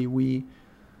 obviously we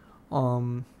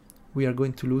are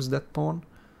going to lose that pawn.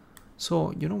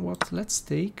 So you know what, let's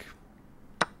take.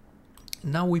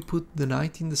 Now we put the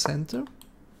knight in the center.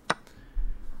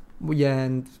 Yeah,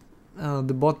 and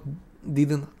the bot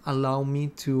didn't allow me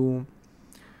to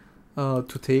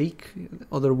to take,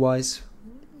 otherwise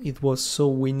it was so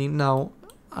winning. Now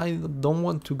I don't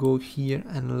want to go here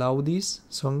and allow this,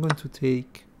 so I'm going to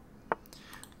take.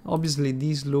 Obviously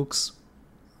this looks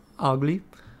ugly,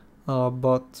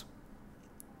 but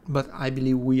I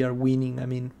believe we are winning. I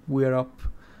mean, we are up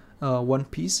one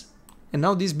piece, and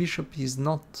now this bishop is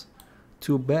not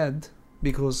too bad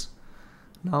because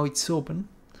now it's open.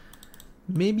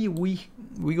 Maybe we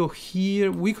go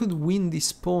here. We could win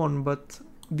this pawn, but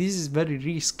this is very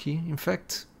risky. In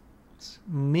fact,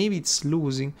 maybe it's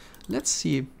losing. Let's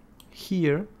see.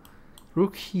 Here,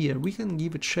 rook here. We can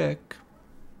give a check.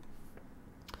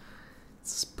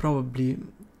 It's probably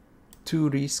too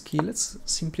risky. Let's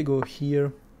simply go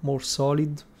here, more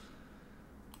solid.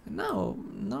 Now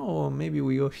maybe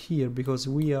we go here because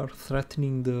we are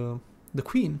threatening the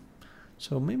queen.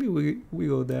 So maybe we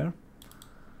go there.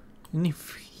 And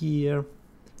if here,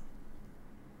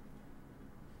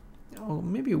 oh,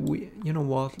 maybe we, you know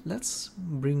what, let's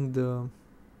bring the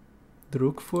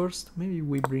rook first. Maybe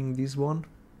we bring this one.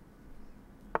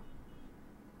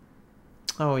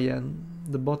 Oh yeah,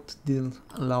 the bot didn't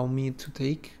allow me to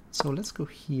take, so let's go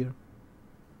here.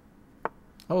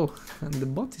 Oh, and the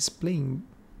bot is playing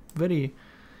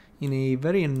in a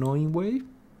very annoying way,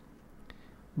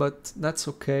 but that's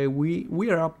okay. We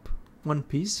are up one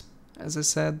piece, as I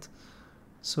said.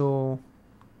 So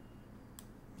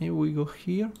maybe we go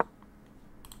here,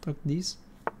 like this.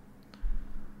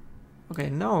 Okay,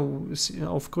 now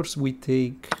of course we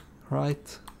take,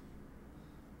 right?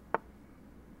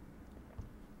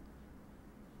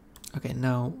 Okay,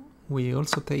 now we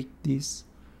also take this.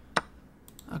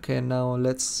 Okay, now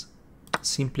let's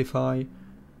simplify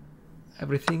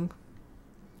everything.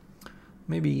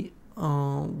 Maybe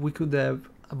we could have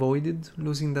avoided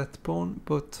losing that pawn,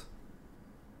 but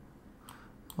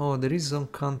oh, there is some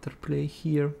counterplay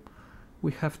here.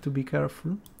 We have to be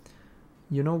careful.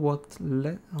 You know what?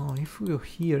 Oh, if we go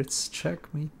here, it's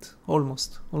checkmate.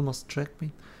 Almost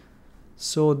checkmate.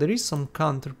 So there is some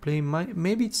counterplay.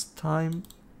 Maybe it's time.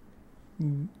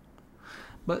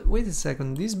 But wait a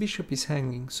second. This bishop is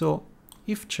hanging. So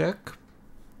if check,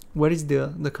 where is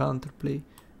the counterplay?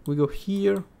 We go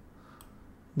here.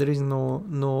 There is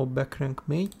no back rank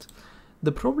mate.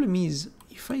 The problem is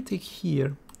if I take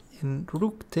here and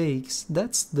rook takes,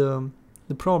 that's the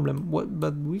problem.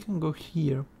 But we can go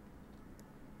here.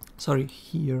 Sorry,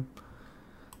 here.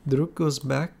 The rook goes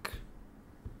back.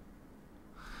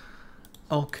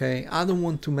 Okay, I don't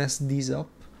want to mess this up,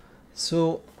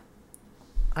 so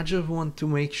I just want to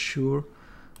make sure.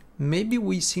 Maybe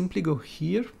we simply go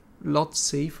here, lot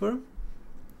safer.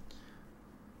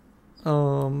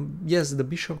 Yes, the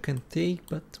bishop can take,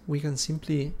 but we can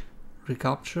simply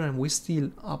recapture, and we still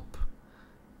up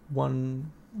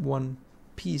one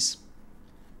piece.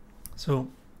 So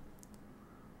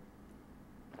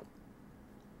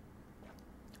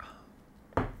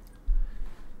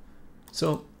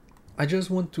I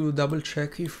just want to double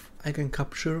check if I can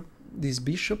capture this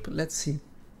bishop. Let's see.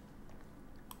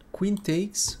 Queen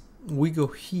takes, we go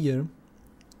here,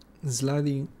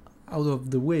 sliding out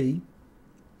of the way,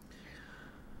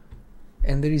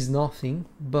 and there is nothing,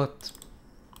 but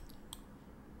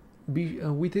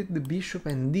we take the bishop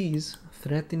and this,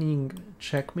 threatening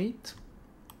checkmate.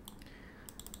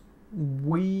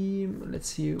 Let's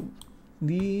see,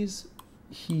 this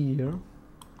here,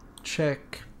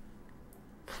 check,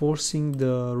 forcing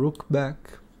the rook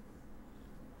back.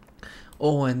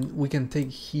 Oh, and we can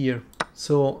take here.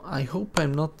 So I hope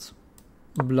I'm not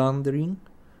blundering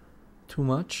too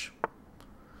much.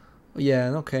 Yeah,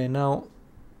 okay, now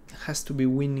has to be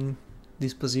winning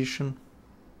this position.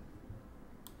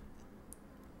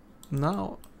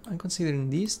 Now I'm considering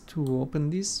this to open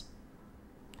this.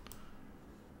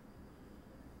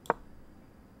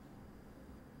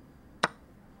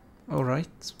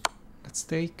 Alright, let's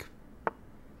take.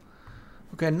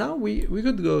 Okay, now we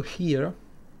could go here,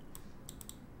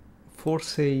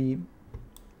 force a...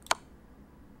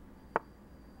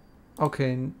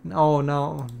 Okay, oh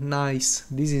no, nice,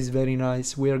 this is very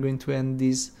nice. We are going to end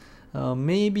this.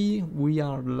 Maybe we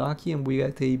are lucky and we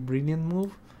get a brilliant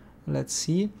move. Let's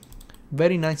see.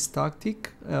 Very nice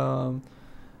tactic.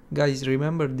 Guys,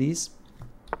 remember this.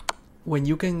 When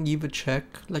you can give a check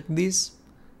like this,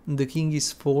 the king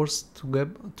is forced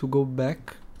to go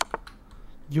back.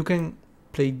 You can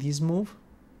play this move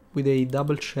with a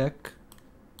double check,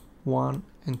 1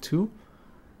 and 2.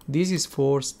 This is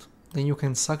forced. Then you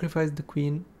can sacrifice the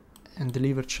queen and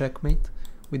deliver checkmate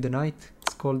with the knight.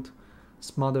 It's called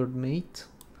smothered mate.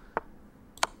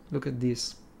 Look at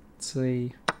this. It's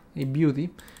a beauty.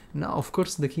 Now, of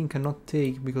course, the king cannot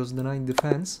take because the knight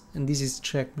defends, and this is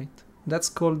checkmate. That's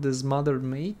called the Smother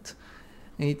Mate.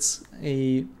 It's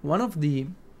one of the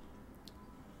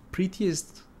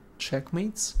prettiest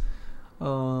checkmates,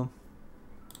 I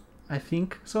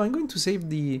think. So I'm going to save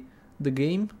the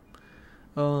game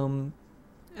and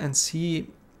see.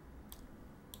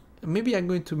 Maybe I'm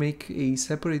going to make a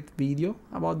separate video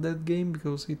about that game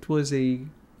because it was a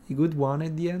good one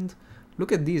at the end.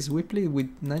 Look at this, we played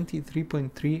with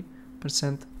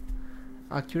 93.3%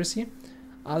 accuracy.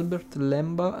 Albert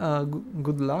Lemba,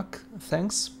 good luck,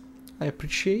 thanks, I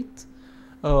appreciate.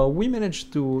 We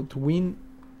managed to win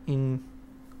in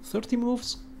 30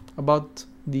 moves, about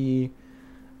the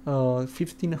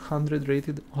 1500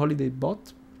 rated holiday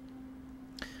bot.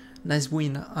 Nice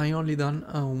win. I only done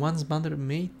one Smother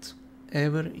Mate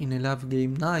ever in a live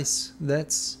game. Nice.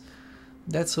 That's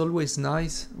always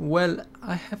nice. Well,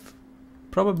 I have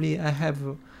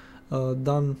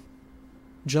done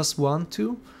just one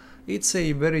too. It's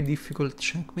a very difficult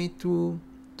checkmate to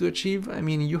achieve. I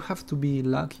mean, you have to be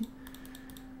lucky.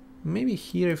 Maybe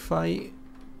here if I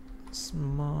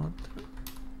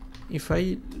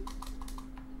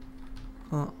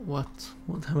what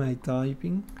am I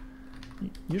typing?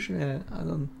 Usually I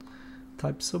don't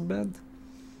type so bad.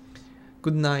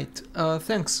 Good night.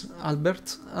 Thanks,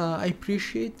 Albert. I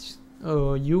appreciate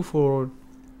you for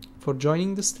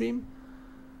joining the stream.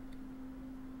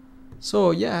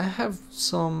 So yeah, I have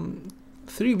some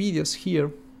 3 videos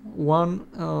here. One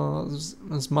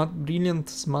brilliant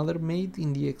Smother Mate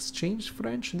in the exchange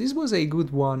French. This was a good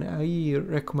one. I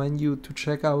recommend you to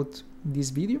check out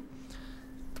this video.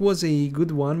 It was a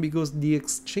good one because the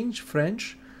exchange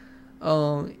French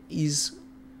is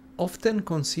often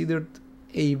considered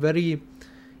a very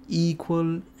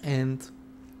equal and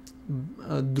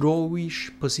drawish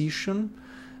position,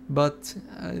 but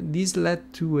this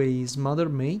led to a Smother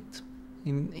Mate.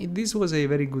 This was a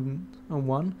very good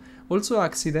one. Also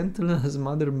accidental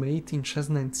Smother Mate in chess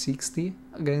 960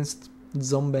 against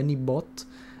Zombeni bot.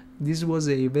 This was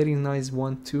a very nice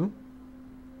one too.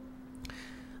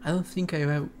 I don't think I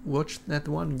have watched that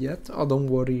one yet. Oh, don't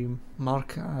worry,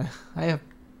 Mark. I have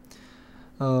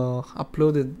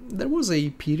uploaded. There was a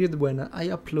period when I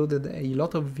uploaded a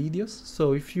lot of videos.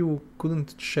 So if you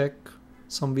couldn't check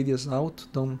some videos out,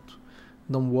 don't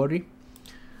worry.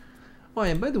 Oh,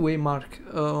 and by the way, Mark,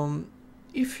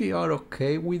 if you are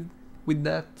okay with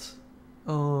that,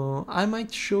 I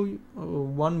might show you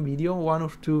one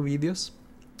or two videos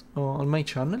on my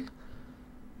channel.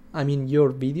 I mean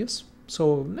your videos.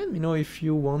 So let me know if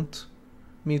you want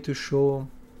me to show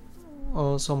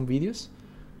some videos,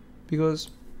 because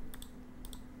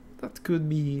that could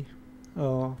be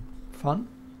fun,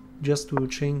 just to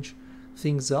change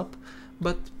things up.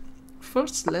 But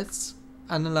first let's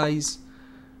analyze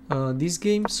this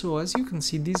game. So as you can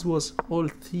see, this was all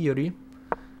theory.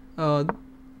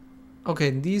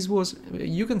 Okay, this was,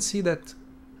 you can see that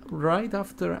right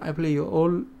after I play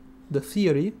all the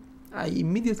theory, I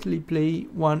immediately play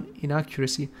one in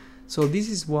accuracy. So this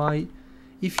is why,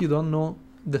 if you don't know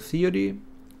the theory,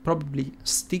 probably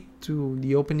stick to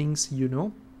the openings you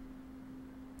know.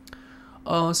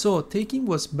 So taking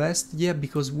was best, yeah,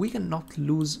 because we cannot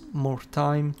lose more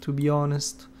time, to be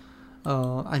honest.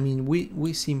 I mean,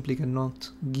 we simply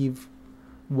cannot give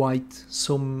white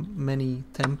so many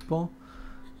tempos.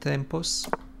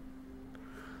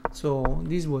 So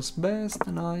this was best,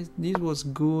 nice, this was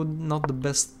good, not the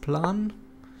best plan,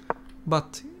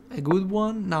 but a good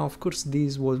one. Now of course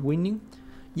this was winning.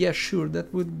 Yeah, sure,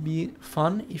 that would be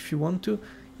fun if you want to.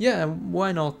 Yeah,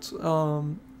 why not?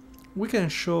 We can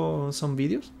show some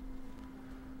videos.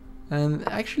 And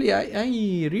actually I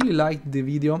really liked the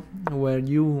video where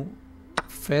you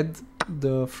fed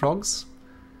the frogs.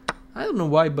 I don't know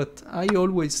why, but I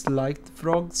always liked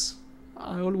frogs.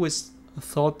 I always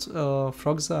thought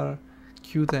frogs are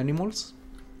cute animals.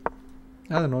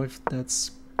 I don't know if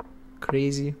that's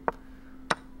crazy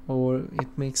or it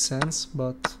makes sense,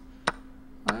 but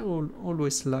I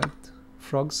always liked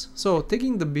frogs. So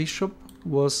taking the bishop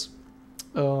was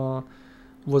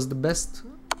the best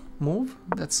move.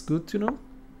 That's good to know.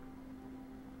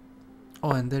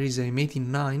 Oh, and there is a mate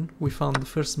in 9. We found the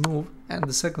first move and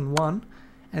the second one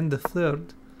and the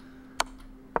third.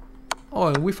 Oh,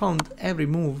 and we found every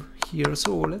move here.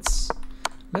 So let's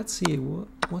see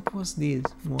what was this.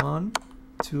 1,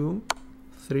 2,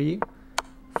 3,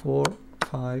 4,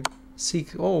 5,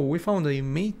 6. Oh, we found a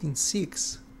mate in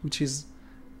 6, which is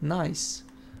nice.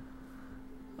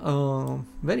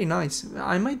 Very nice.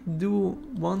 I might do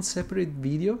one separate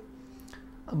video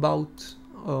about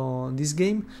this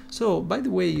game. So by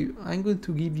the way, I'm going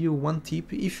to give you one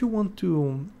tip. If you want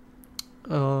to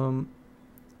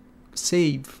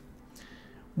save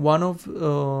one of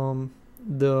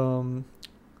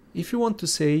if you want to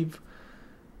save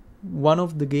one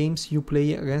of the games you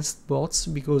play against bots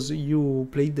because you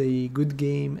played a good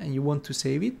game and you want to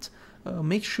save it,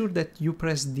 make sure that you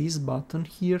press this button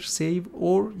here, save,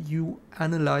 or you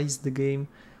analyze the game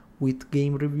with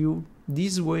game review.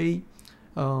 This way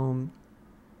the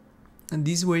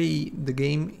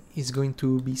game is going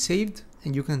to be saved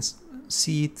and you can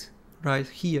see it right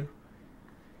here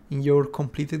in your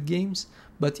completed games.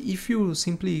 But if you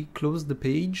simply close the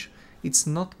page, it's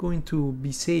not going to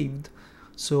be saved.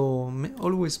 So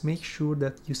always make sure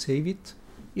that you save it.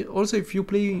 Also, if you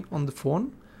play on the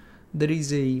phone, there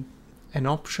is an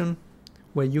option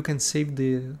where you can save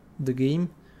the game.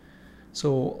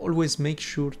 So always make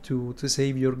sure to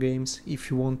save your games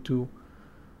if you want to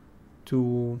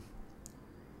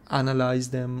analyze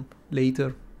them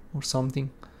later or something.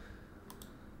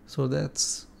 So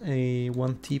that's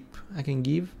one tip I can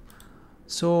give.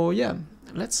 So yeah,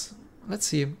 let's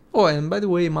see. Oh, and by the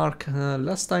way, Mark,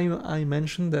 last time I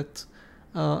mentioned that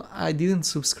I didn't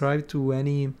subscribe to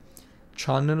any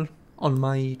channel on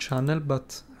my channel,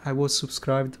 but I was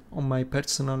subscribed on my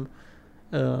personal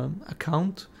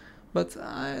account. But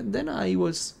then I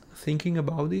was thinking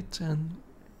about it, and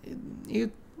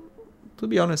it to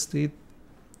be honest, it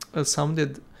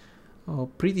sounded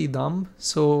pretty dumb.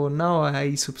 So now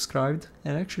I subscribed,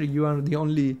 and actually you are the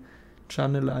only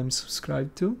channel I'm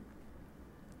subscribed to.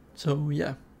 So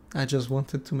yeah, I just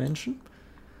wanted to mention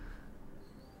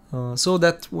so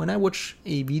that when I watch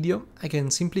a video I can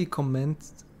simply comment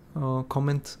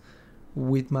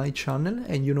with my channel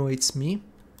and you know it's me.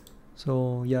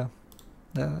 So yeah,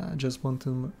 I just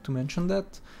wanted to mention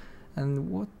that. And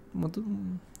what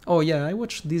oh yeah, I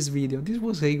watched this video. This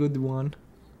was a good one.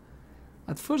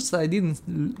 At first I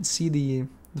didn't see the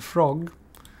frog,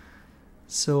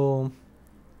 so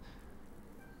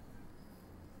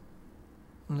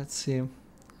let's see.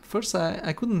 First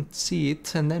I couldn't see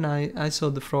it, and then I saw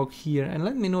the frog here. And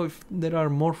let me know if there are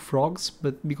more frogs,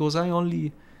 but because I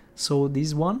only saw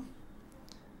this one.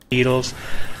 Beetles,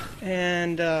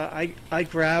 and I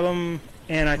grab them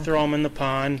and I throw them in the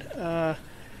pond. Yeah,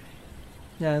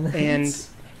 and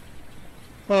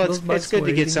well, it's good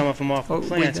to get some of them off the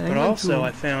plants, but also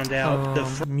I found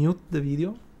out mute the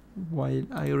video while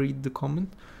I read the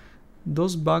comment.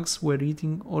 Those bugs were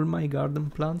eating all my garden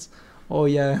plants. Oh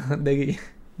yeah,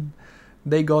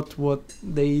 they got what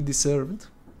they deserved.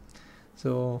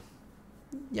 So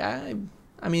yeah,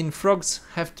 I mean frogs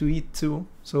have to eat too,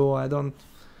 so I don't.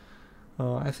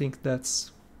 I think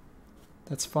that's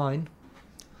fine.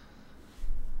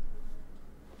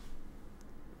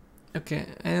 Okay,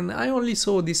 and I only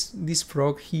saw this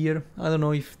frog here. I don't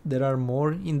know if there are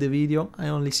more in the video. I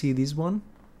only see this one,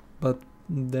 but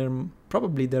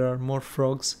probably there are more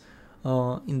frogs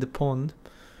in the pond.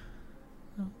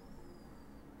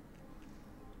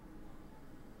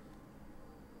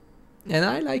 And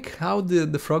I like how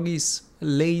the frog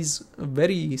lays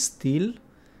very still.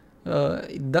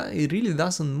 It really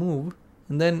doesn't move,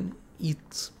 and then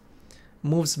it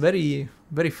moves very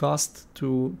fast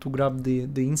to grab the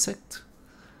insect.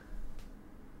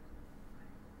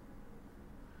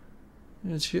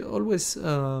 She always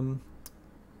almost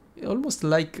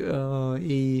like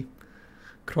a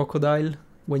crocodile.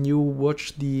 When you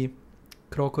watch the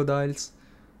crocodiles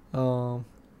or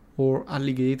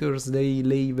alligators, they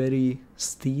lay very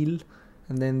still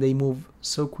and then they move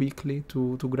so quickly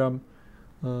to grab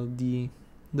the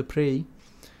prey.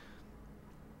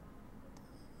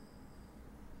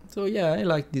 So yeah, I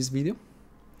like this video.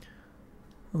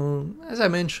 As I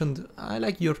mentioned, I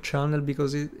like your channel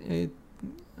because it's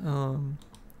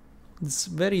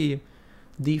very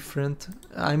different.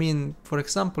 I mean, for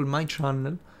example, my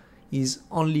channel is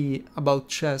only about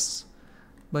chess,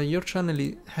 but your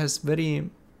channel has many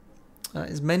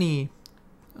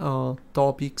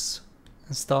topics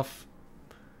and stuff.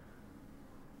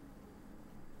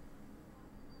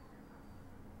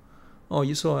 Oh,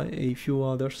 you saw a few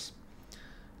others.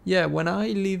 Yeah, when I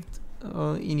lived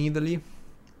in Italy,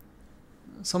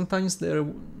 sometimes there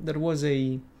was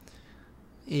a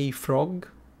frog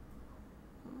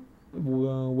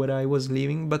where I was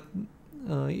living, but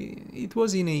it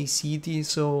was in a city,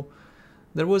 so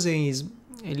there was a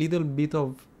little bit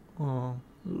of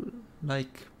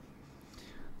like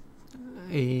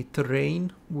a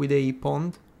terrain with a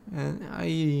pond, and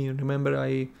I remember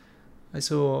I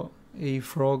saw a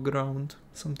frog around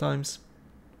sometimes.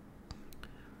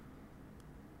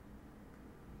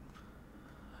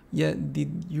 Yeah,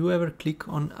 did you ever click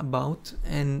on about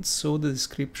and saw the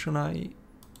description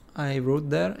I wrote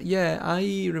there? Yeah,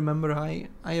 I remember I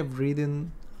have read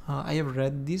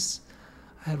this.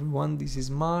 Hi everyone, this is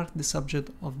Mark. The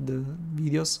subject of the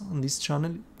videos on this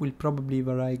channel will probably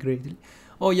vary greatly.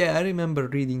 Oh yeah, I remember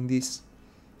reading this.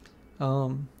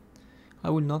 I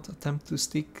will not attempt to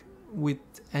stick with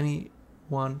any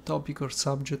one topic or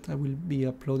subject. I will be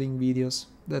uploading videos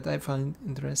that I find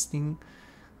interesting.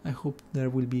 I hope there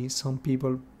will be some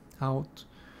people out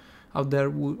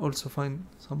there who also find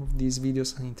some of these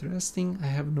videos interesting. I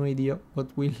have no idea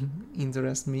what will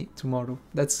interest me tomorrow.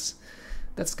 That's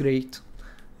great.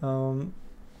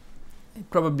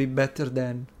 Probably better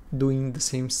than doing the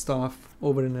same stuff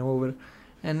over and over.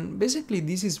 And basically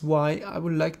this is why I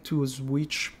would like to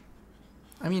switch,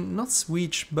 I mean not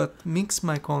switch, but mix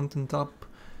my content up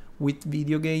with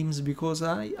video games, because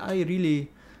I really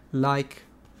like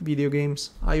video games.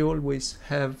 I always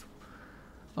have.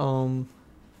 I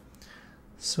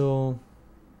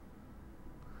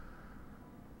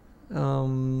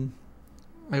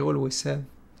always have.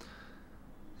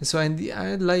 So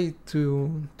I'd like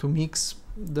to mix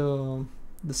the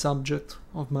subject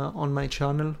of on my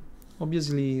channel.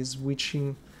 Obviously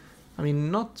switching, I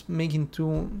mean not making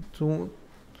too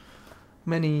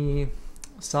many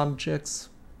subjects,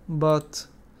 but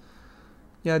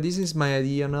yeah, this is my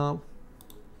idea now.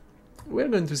 We're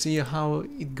going to see how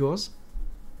it goes.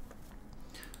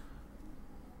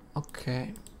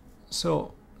 Okay,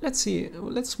 so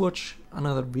let's watch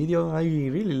another video. I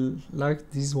really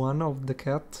like this one of the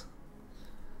cat,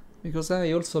 because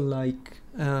I also like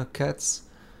cats.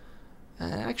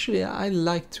 Actually, I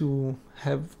like to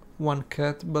have one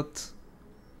cat, but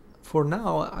for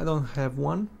now I don't have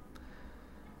one.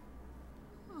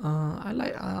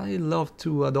 I love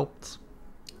to adopt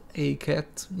a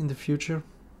cat in the future,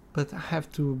 but I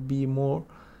have to be more.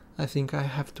 I think I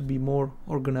have to be more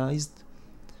organized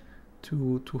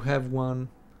to have one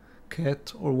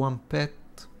cat or one pet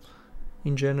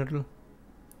in general.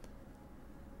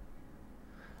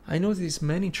 I notice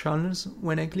many channels,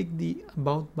 when I click the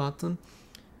about button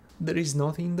there is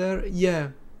nothing there. Yeah,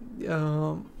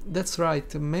 that's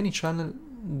right, many channels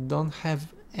don't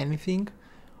have anything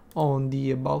on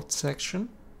the about section.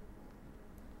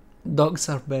 Dogs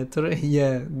are better.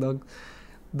 Yeah,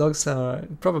 dogs are,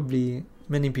 probably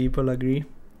many people agree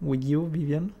with you,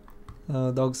 Vivian.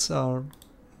 Dogs are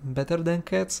better than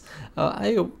cats.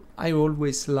 I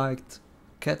always liked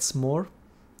cats more.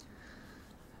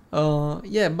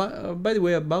 Yeah, but by the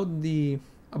way, about the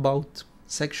about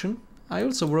section, I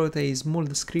also wrote a small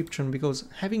description, because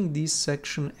having this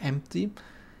section empty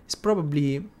is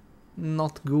probably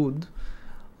not good.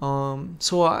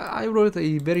 So I wrote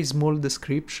a very small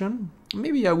description.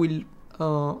 Maybe I will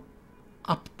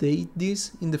update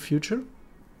this in the future.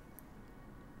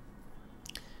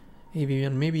 Hey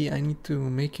Vivian, maybe I need to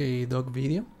make a dog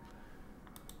video.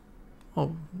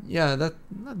 Oh yeah,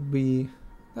 that'd be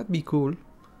cool.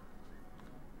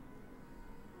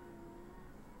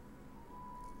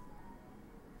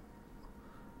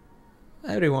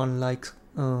 Everyone likes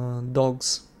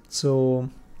dogs, so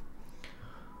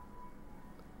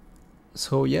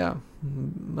yeah,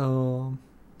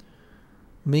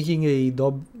 making a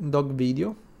dog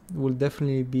video will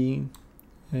definitely be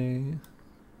a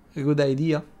good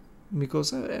idea,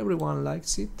 because everyone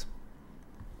likes it.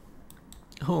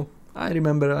 Oh, I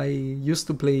remember I used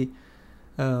to play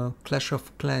Clash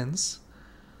of Clans.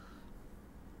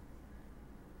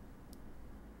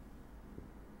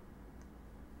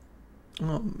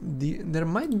 There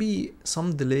might be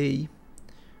some delay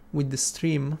with the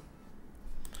stream.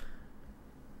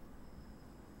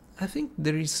 I think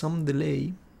there is some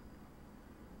delay.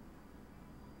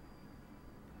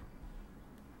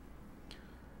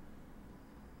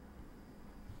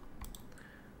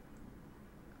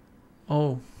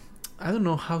 Oh, I don't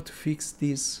know how to fix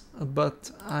this,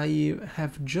 but I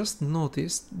have just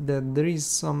noticed that there is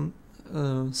some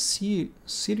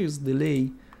serious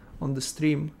delay on the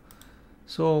stream.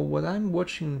 So what I'm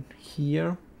watching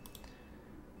here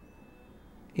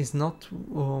is not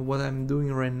what I'm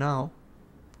doing right now.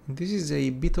 This is a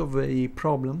bit of a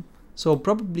problem. So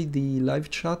probably the live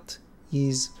chat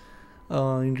is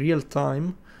in real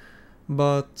time,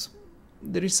 but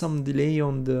there is some delay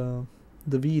on the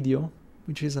video,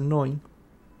 which is annoying.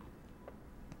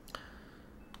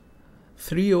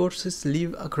 3 horses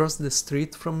live across the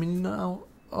street from me now.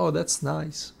 Oh, that's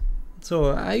nice.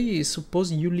 So I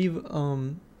suppose you live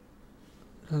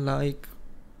like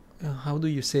how do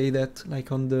you say that,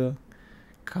 like on the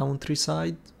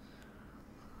countryside,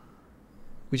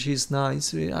 which is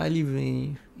nice. I live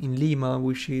in Lima,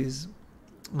 which is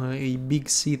a big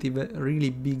city,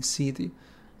 really big city,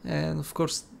 and of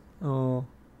course the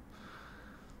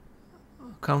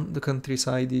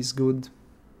countryside is good.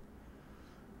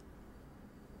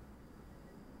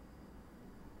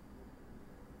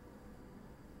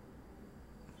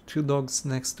 two dogs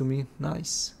next to me.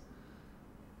 Nice.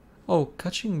 Oh,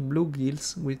 catching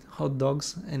bluegills with hot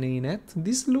dogs and a net.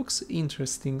 This looks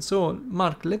interesting. So,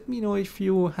 Mark, let me know if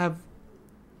you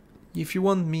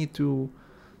want me to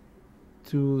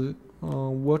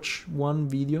watch one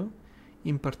video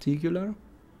in particular.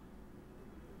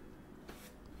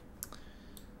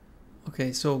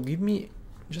 Okay, so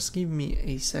just give me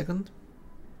a second.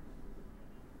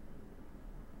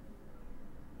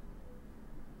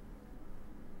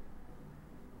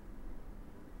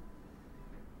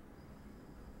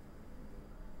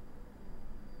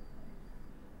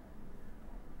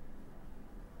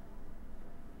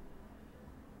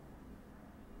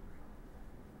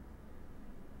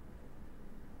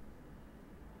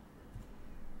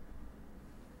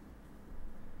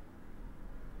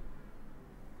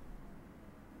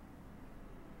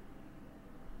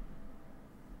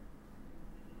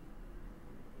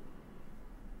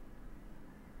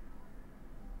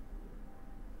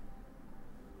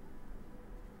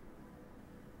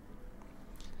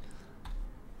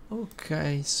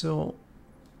 Okay, so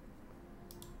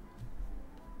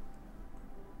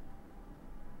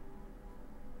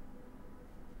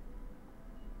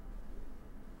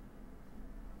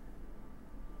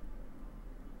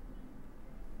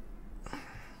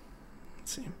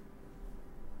let's see.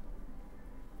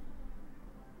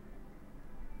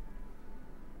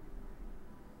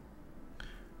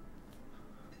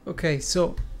 Okay,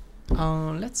 so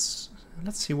let's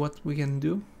see what we can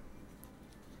do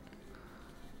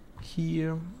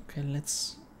here. Okay,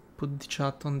 let's put the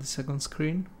chat on the second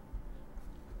screen.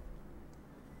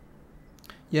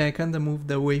 Yeah, I kinda moved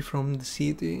away from the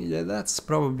city. Yeah, that's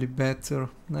probably better.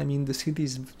 I mean, the city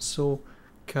is so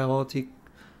chaotic.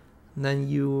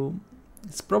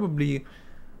 It's probably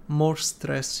more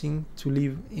stressing to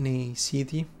live in a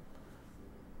city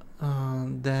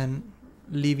than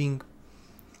living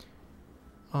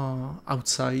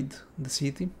outside the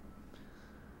city.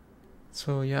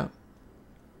 So yeah,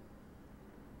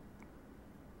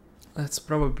 that's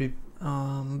probably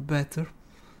better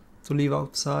to live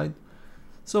outside.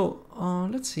 So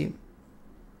let's see,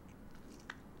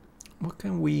 what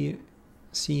can we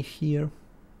see here?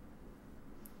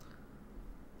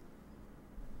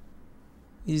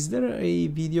 Is there a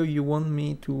video you want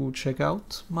me to check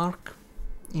out, Mark,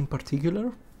 in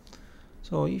particular?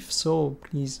 So if so,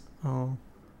 please.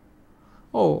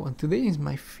 Oh, and today is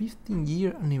my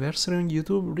 15-year anniversary on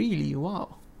YouTube. Really?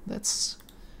 Wow, that's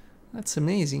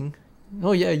amazing.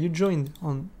 Oh yeah, you joined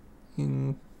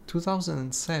in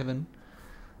 2007.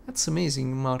 That's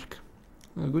amazing, Mark.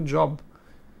 Good job.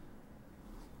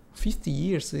 50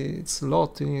 years, it's a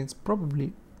lot. It's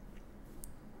probably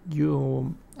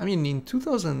I mean, in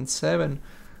 2007,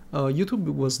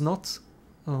 YouTube was not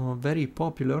very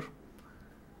popular.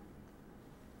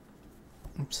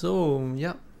 So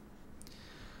yeah.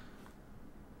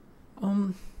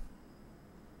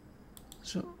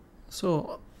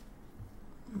 So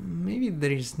maybe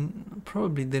there is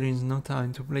no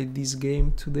time to play this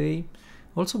game today.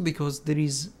 Also because there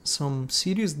is some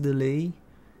serious delay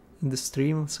in the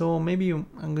stream. So maybe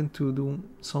I'm going to do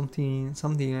something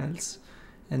else,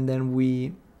 and then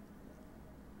we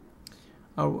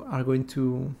are going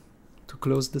to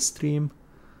close the stream,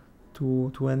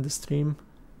 to end the stream.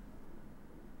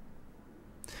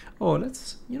 Oh,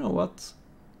 you know what?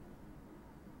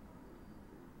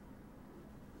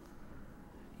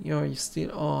 You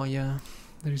still, oh yeah,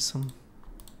 there is some.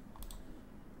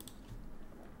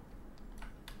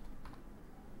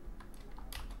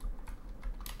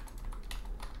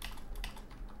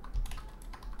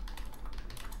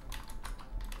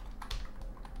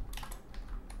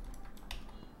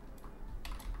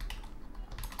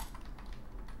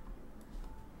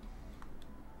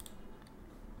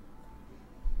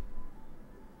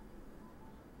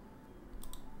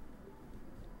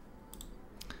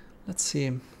 Let's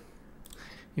see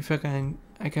if I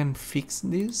can fix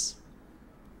this.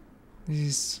 This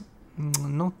is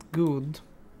not good.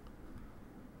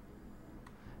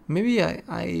 Maybe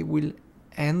I will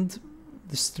end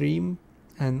the stream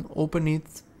and open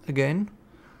it again.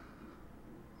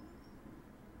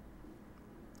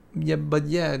 Yeah, but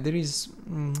yeah, there is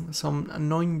some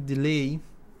annoying delay.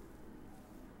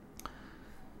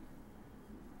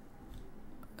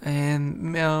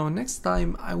 And next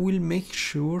time I will make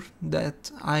sure that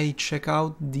I check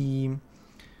out the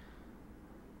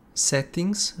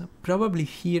settings. Probably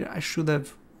here I should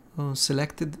have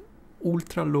selected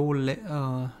ultra low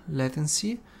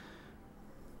latency,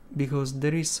 because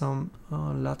there is some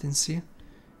latency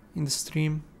in the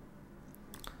stream.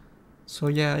 So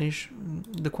yeah,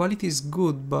 the quality is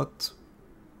good, but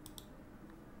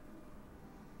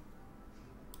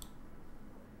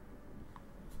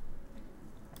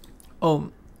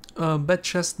Oh, bad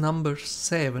chess number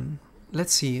 7.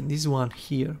 Let's see, this one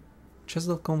here.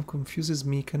 Chess.com confuses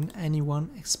me. Can anyone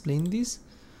explain this?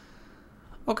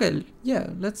 Okay, yeah,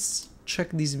 let's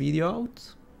check this video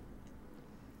out.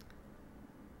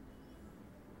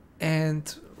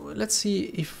 And let's see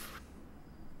if...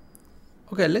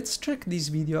 Okay, let's check this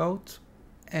video out,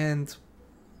 and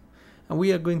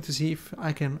we are going to see if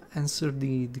I can answer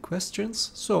the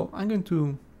questions. So I'm going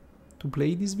to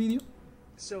play this video.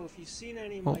 So if you've seen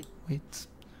any of Oh, my wait.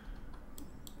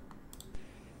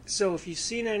 So if you've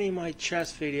seen any of my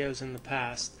chess videos in the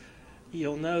past,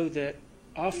 you'll know that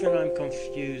often I'm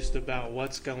confused about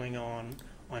what's going on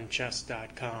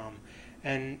chess.com,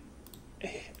 and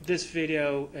this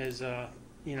video is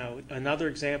another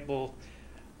example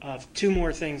of two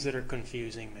more things that are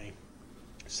confusing me.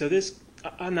 So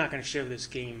I'm not going to show this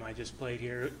game I just played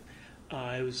here.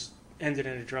 It ended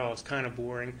in a draw. It was kind of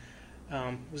boring.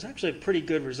 It was actually a pretty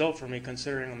good result for me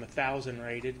considering I'm 1,000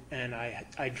 rated, and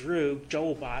I drew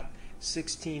Joelbot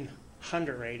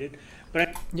 1,600 rated.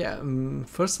 But yeah,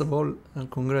 first of all,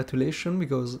 congratulations,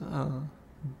 because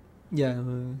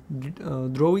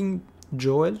drawing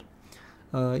Joel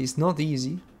is not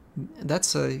easy.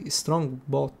 That's a strong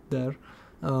bot there.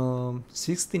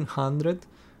 1,600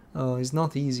 is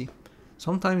not easy.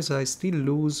 Sometimes I still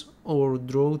lose or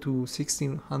draw to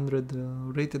 1,600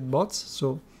 rated bots,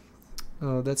 so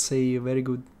that's a very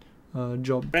good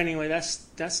job. But anyway,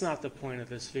 that's not the point of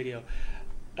this video.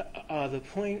 The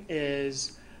point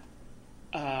is,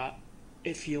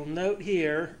 if you'll note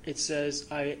here, it says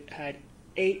I had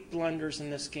 8 blunders in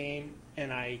this game,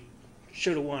 and I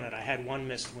should have won it. I had 1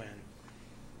 missed win.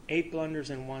 8 blunders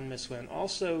and 1 missed win.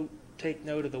 Also, take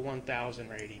note of the 1,000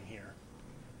 rating here.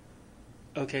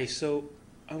 Okay, so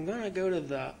I'm going to go to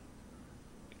the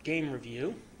game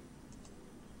review.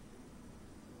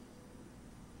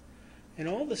 And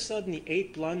all of a sudden, the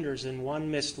 8 blunders and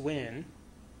 1 missed win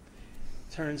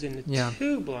turns into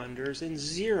 2 blunders and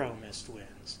 0 missed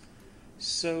wins.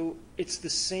 So it's the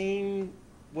same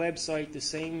website,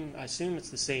 I assume it's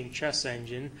the same chess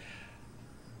engine.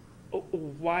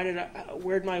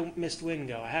 Where'd my missed win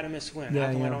go? I had a missed win.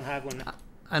 How come I don't have one?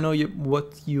 I know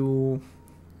what you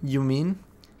mean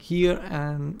here,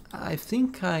 and I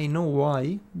think I know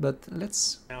why, but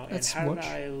let's watch. How did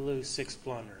I lose 6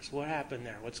 blunders? What happened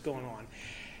there? What's going on?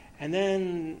 And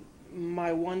then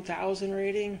my 1,000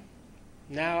 rating,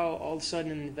 now all of a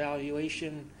sudden in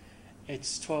evaluation,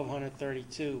 it's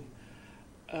 1,232.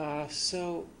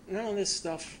 So none of this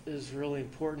stuff is really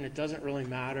important. It doesn't really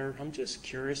matter. I'm just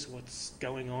curious what's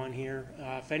going on here.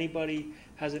 If anybody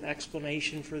has an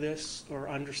explanation for this or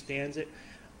understands it,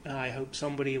 I hope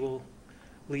somebody will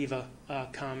leave a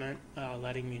comment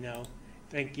letting me know.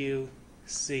 Thank you.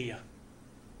 See ya.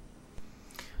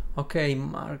 Okay,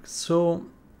 Mark. So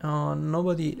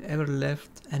nobody ever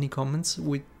left any comments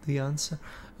with the answer.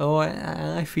 Oh,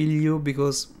 I feel you,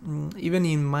 because even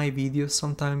in my videos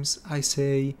sometimes I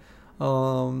say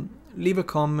leave a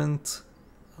comment,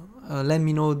 let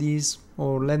me know this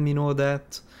or let me know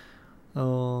that,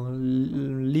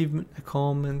 leave a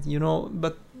comment,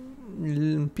 but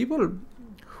people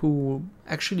who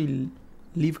actually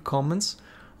leave comments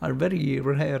are very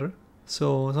rare.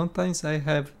 So sometimes I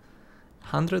have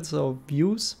hundreds of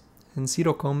views and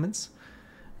 0 comments,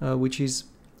 which is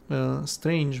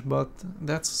strange, but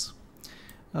that's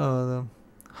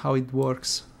how it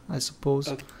works, I suppose.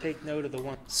 Okay, take note of the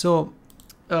one. So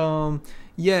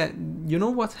yeah, you know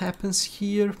what happens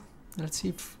here? Let's see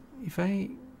if I...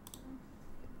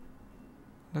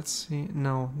 Let's see.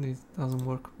 No, it doesn't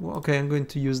work. Okay, I'm going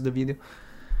to use the video.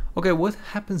 Okay, what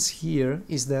happens here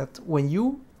is that when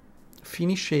you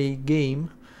finish a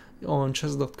game on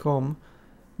chess.com,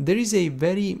 there is a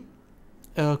very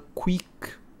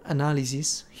quick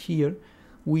analysis here,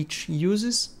 which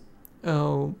uses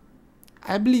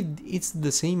I believe it's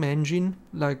the same engine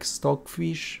like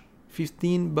Stockfish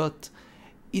 15, but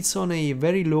it's on a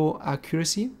very low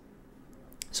accuracy.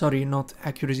 Sorry, not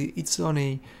accuracy, it's on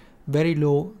a very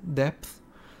low depth.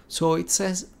 So it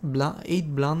says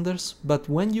 8 blunders, but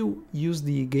when you use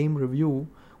the game review,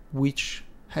 which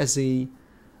has a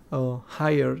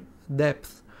higher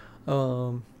depth,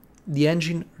 the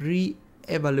engine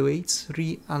re-evaluates,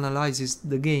 reanalyzes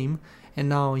the game, and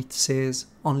now it says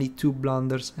only 2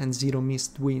 blunders and 0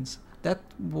 missed wins. That's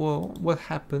what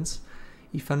happens,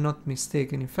 if I'm not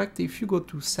mistaken. In fact, if you go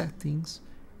to settings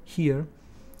here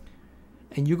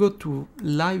and you go to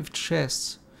live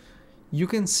chess, you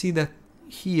can see that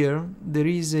here there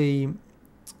is a,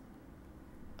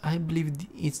 I believe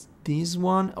it's this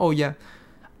one. Oh yeah,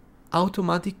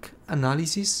 automatic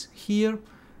analysis here.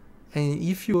 And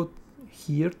if you go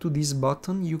here to this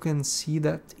button, you can see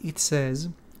that it says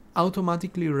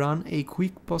automatically run a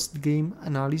quick post-game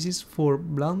analysis for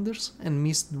blunders and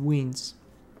missed wins.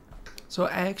 So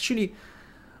I actually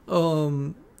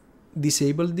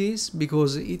disable this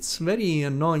because it's very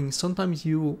annoying. Sometimes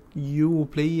you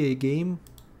play a game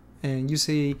and you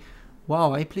say,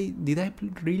 wow, did I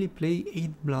really play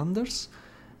 8 blunders?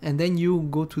 And then you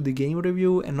go to the game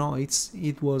review and no,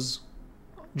 it was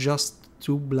just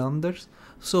 2 blunders.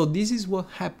 So this is what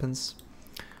happens.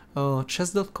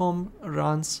 Chess.com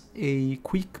runs a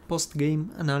quick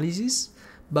post-game analysis,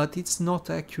 but it's not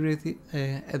accurate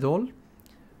at all.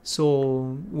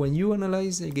 So when you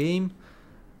analyze a game,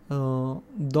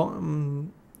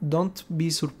 don't be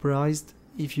surprised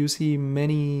if you see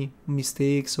many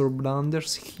mistakes or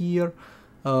blunders here.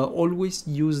 Always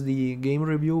use the game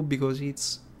review because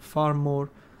it's far more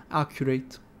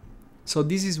accurate. So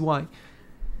this is why.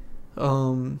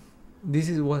 This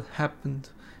is what happened.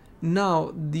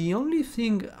 Now, the only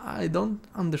thing I don't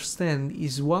understand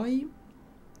is why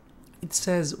it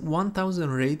says 1000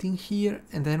 rating here,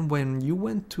 and then when you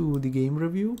went to the game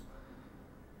review,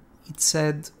 it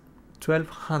said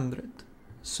 1200.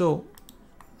 So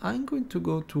I'm going to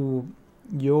go to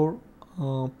your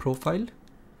profile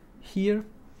here,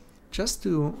 just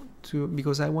to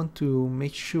because I want to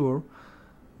make sure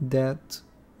that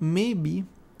maybe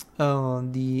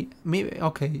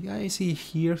okay, I see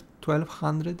here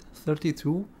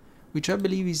 1232, which I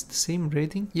believe is the same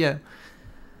rating. Yeah.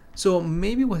 So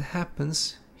maybe what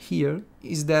happens here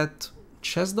is that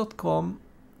chess.com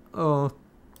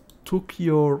took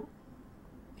your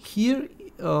here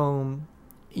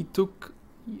it took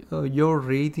your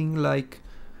rating like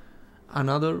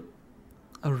another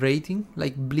rating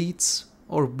like blitz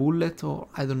or bullet or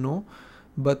I don't know,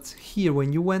 but here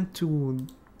when you went to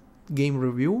game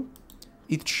review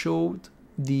it showed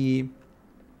the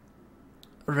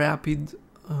rapid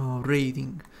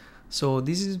rating. So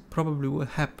this is probably what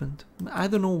happened. I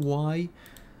don't know why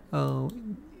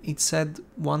it said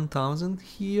 1000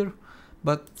 here,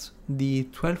 but the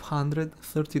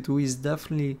 1232 is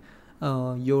definitely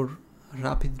your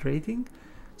rapid rating.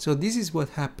 So this is what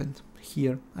happened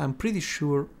here. I'm pretty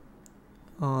sure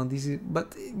this is,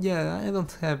 but yeah, I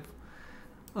don't have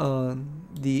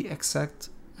the exact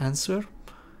answer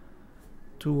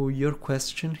to your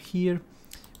question here.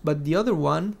 But the other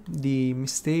one, the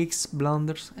mistakes,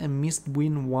 blunders and missed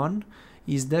win one,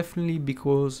 is definitely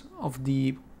because of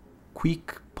the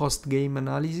quick post-game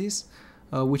analysis,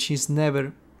 which is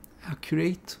never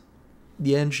accurate.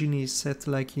 The engine is set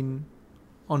like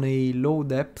on a low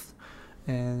depth,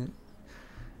 and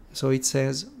so it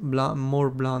says more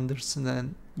blunders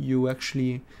than you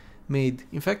actually made.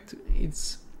 In fact,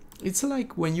 it's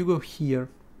like when you go here,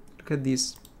 look at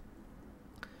this.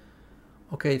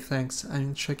 Okay, thanks.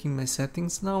 I'm checking my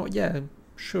settings now. Yeah,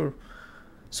 sure.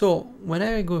 So when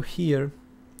I go here,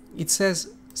 it says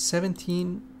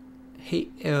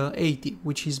 1780,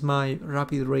 which is my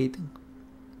rapid rating.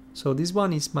 So this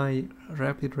one is my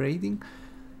rapid rating,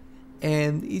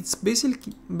 and it's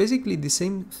basically the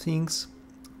same things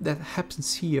that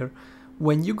happens here.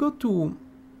 When you go to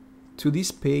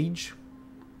this page,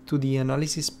 to the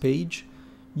analysis page,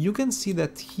 you can see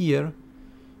that here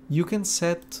you can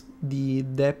set the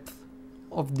depth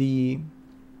of the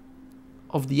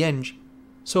engine.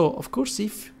 So of course,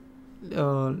 if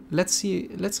let's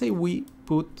say we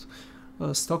put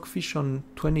Stockfish on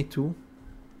 22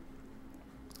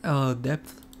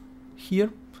 depth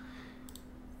here,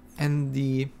 and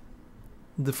the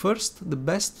best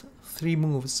 3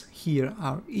 moves here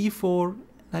are e4,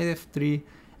 knight f3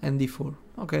 and d4.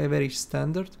 Okay, very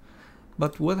standard.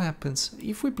 But what happens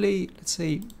if we play, let's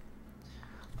say,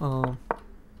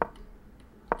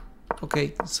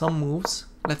 okay, some moves?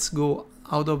 Let's go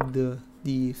out of the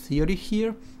theory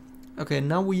here. Okay,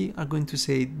 now we are going to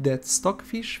say that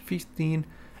Stockfish 15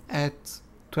 at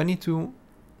 22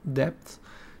 depth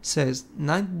says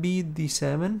knight b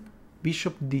d7,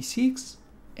 bishop d6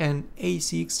 and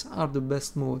a6 are the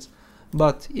best moves.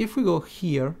 But if we go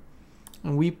here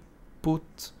and we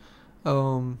put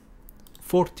 14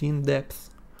 depth,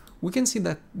 we can see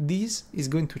that this is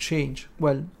going to change.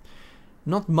 Well,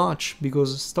 not much,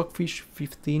 because Stockfish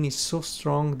 15 is so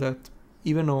strong that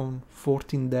even on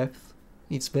 14 depth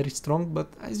it's very strong. But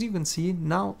as you can see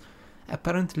now,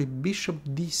 apparently bishop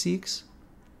d6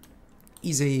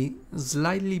 is a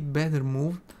slightly better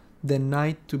move than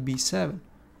knight to b7,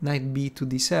 knight b to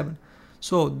d7.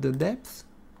 So the depth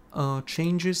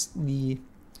changes the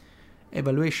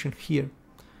evaluation here.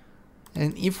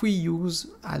 And if we use,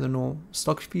 I don't know,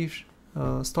 Stockfish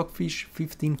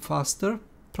 15 faster,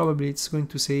 probably it's going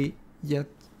to say yet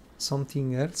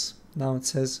something else. Now it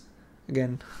says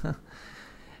again.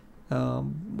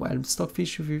 Well,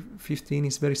 stockfish 15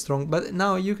 is very strong, but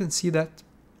now you can see that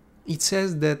it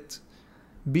says that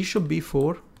bishop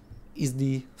b4 is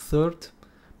the third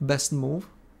best move,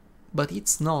 but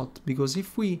it's not, because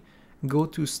if we go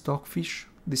to stockfish,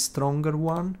 the stronger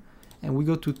one, and we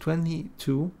go to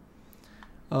 22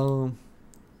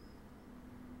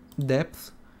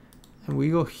 depth, and we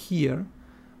go here,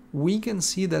 we can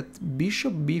see that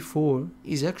bishop b4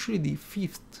 is actually the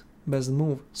fifth best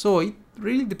move. So it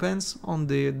really depends on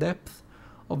the depth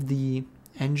of the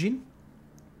engine.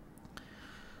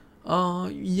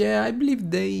 Yeah, I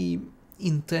believe they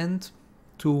intend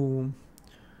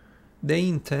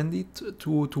it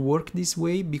to work this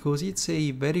way, because it's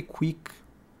a very quick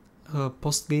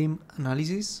post-game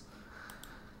analysis,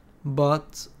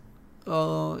 but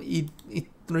it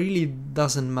really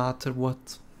doesn't matter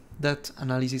what that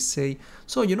analysis say.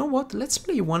 So you know what, let's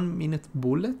play 1 minute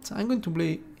bullet. I'm going to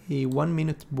play a 1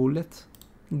 minute bullet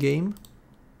game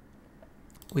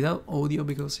without audio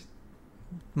because it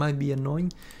might be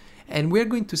annoying, and we're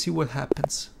going to see what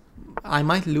happens. I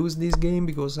might lose this game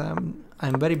because I'm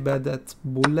very bad at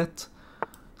bullet,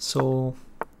 so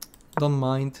don't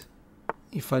mind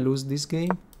if I lose this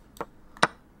game.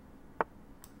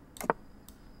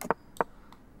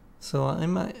 So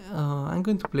I'm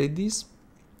going to play this,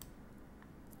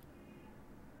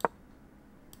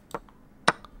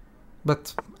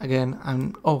 but again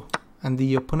and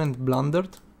the opponent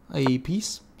blundered a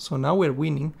piece, so now we're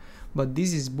winning, but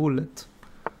this is bullet,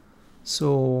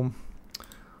 so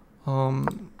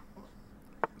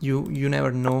you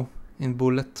never know in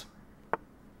bullet.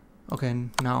 Okay,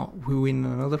 now we win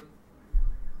another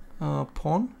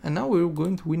pawn, and now we're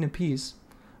going to win a piece.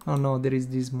 Oh no, there is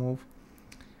this move.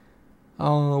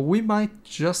 We might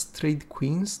just trade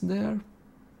queens there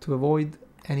to avoid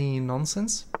any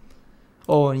nonsense.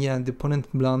 Oh yeah, the opponent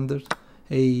blundered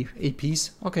a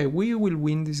piece. Okay, we will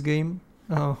win this game,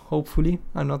 hopefully.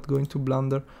 I'm not going to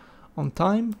blunder on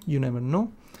time, you never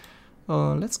know.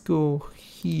 Let's go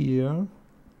here.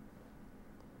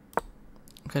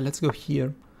 Okay, let's go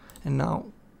here, and now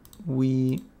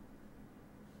we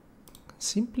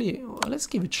simply, let's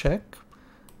give a check.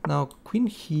 Now queen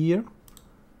here.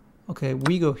 Okay,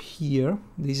 we go here.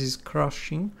 This is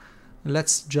crushing.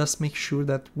 Let's just make sure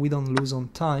that we don't lose on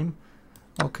time.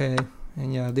 Okay,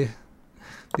 and yeah,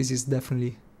 this is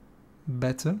definitely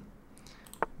better.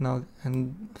 Now,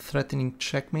 and threatening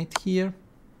checkmate here.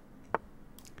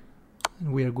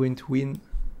 And we are going to win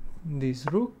this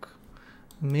rook.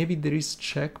 Maybe there is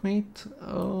checkmate.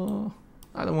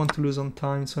 I don't want to lose on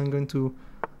time, so I'm going to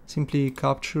simply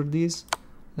capture this.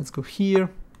 Let's go here.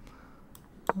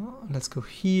 Let's go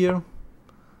here.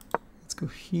 Let's go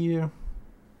here.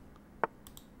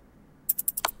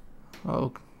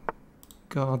 Oh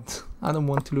god, I don't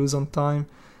want to lose on time,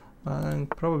 but I'm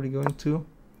probably going to.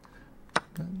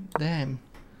 God damn.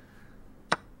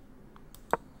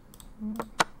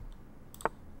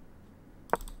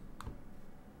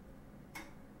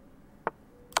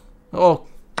 Oh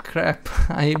crap,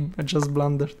 I just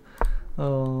blundered.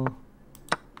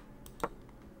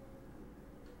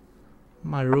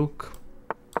 My rook.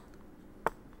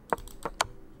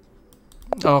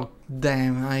 Oh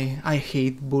damn, I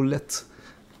hate bullet.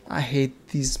 I hate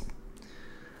this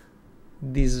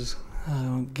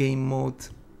game mode.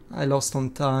 I lost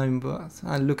on time, but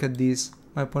I look at this.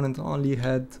 My opponent only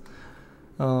had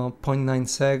 0.9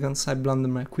 seconds. I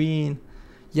blundered my queen.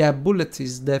 Yeah, bullet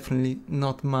is definitely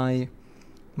not my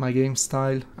game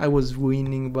style. I was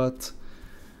winning, but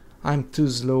I'm too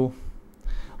slow.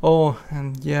 Oh,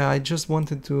 and yeah, I just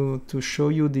wanted to show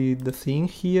you the thing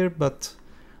here, but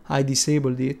I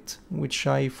disabled it, which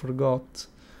I forgot.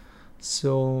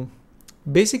 So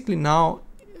basically now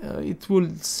it will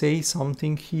say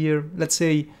something here. Let's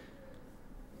say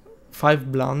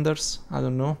 5 blunders, I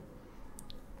don't know.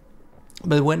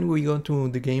 But when we go to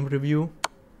the game review,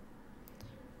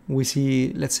 we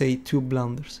see, let's say, 2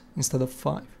 blunders instead of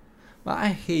 5. But I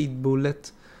hate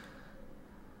bullet.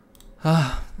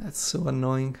 Ah, that's so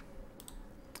annoying.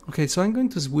 Okay, so I'm going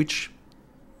to switch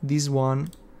this one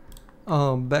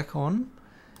back on,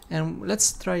 and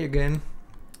let's try again.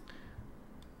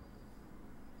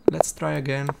 Let's try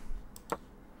again.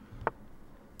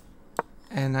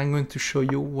 And I'm going to show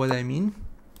you what I mean.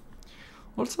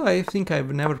 Also, I think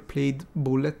I've never played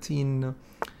bullet in...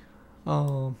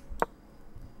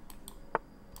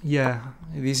 yeah,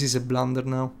 this is a blunder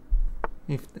now.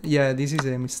 Yeah, this is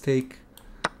a mistake.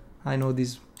 I know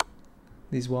this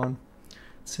one.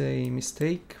 It's a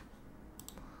mistake.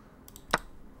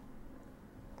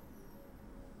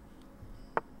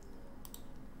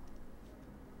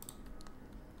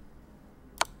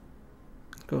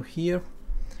 go here.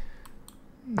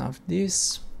 Now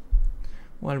this,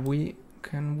 well,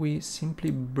 can we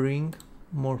simply bring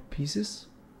more pieces?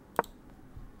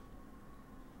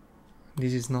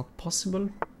 This is not possible.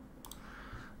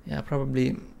 Yeah,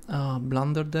 probably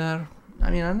blunder there.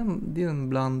 I mean, I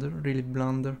didn't really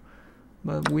blunder,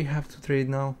 but we have to trade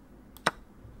now,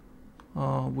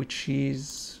 which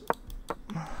is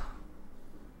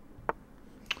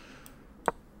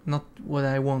not what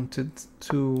I wanted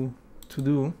to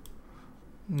do.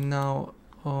 Now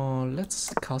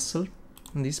let's castle.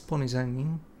 This pawn is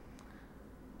hanging.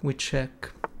 We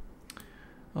check.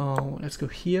 Let's go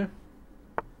here.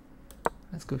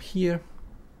 Let's go here.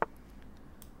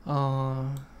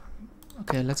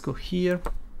 Okay, let's go here.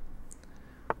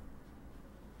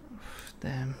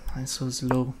 Damn, I'm so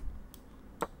slow.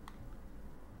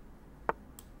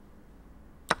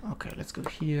 Okay, let's go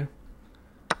here.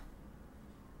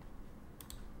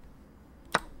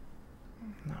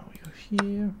 Now we go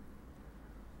here.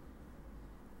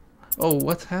 Oh,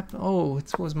 what happened? Oh,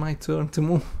 it was my turn to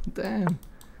move. Damn.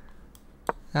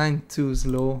 I'm too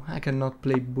slow. I cannot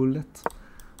play bullet.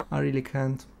 I really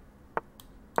can't.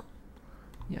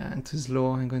 Yeah, I'm too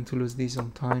slow. I'm going to lose this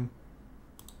on time.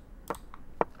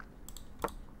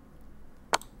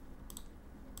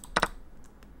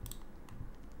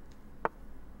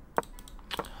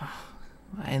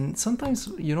 And sometimes,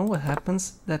 you know what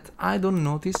happens? That I don't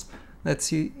notice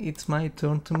that it's my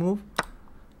turn to move.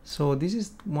 So this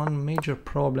is one major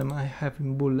problem I have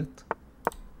in bullet.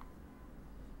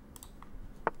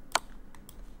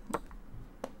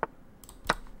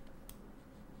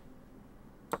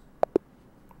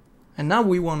 And now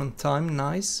we won on time,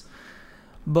 nice.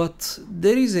 But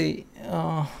there is a...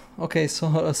 okay,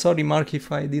 so sorry Mark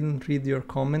if I didn't read your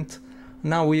comment.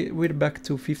 Now we're back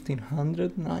to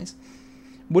 1500, nice.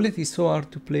 Bullet is so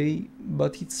hard to play,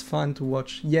 but it's fun to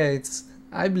watch. Yeah,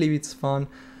 I believe it's fun.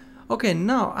 Okay,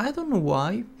 now I don't know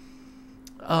why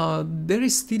there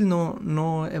is still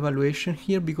no evaluation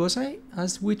here, because I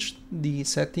switched the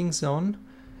settings on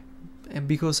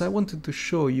because I wanted to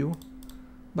show you,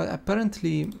 but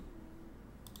apparently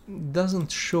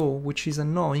doesn't show, which is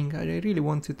annoying. I really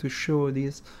wanted to show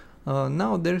this.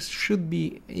 Now there should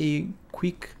be a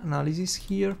quick analysis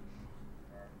here.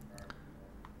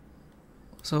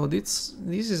 So this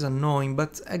is annoying,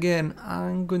 but again,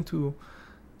 I'm going to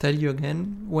tell you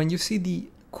again, when you see the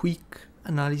quick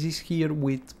analysis here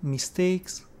with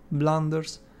mistakes,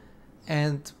 blunders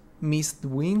and missed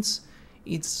wins,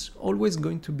 it's always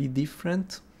going to be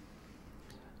different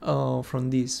from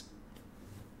this.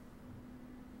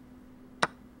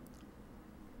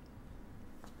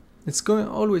 It's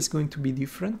always going to be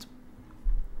different.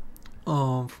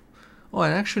 Oh,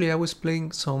 and actually I was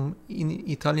playing some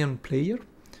Italian player,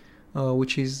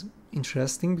 which is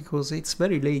interesting because it's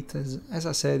very late. As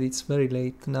I said, it's very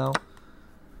late now.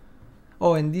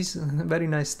 Oh, and this very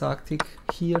nice tactic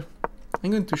here.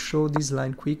 I'm going to show this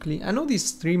line quickly. I know this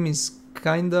stream is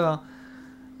kinda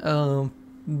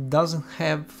doesn't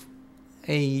have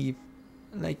a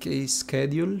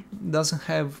schedule, doesn't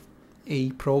have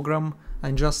a program.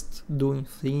 I'm just doing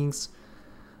things,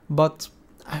 but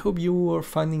I hope you are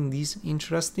finding this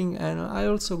interesting, and I'm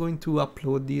also going to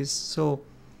upload this, so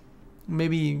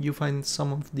maybe you find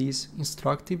some of these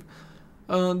instructive.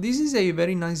 This is a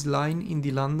very nice line in the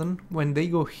London. When they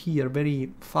go here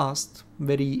very fast,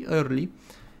 very early,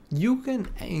 you can,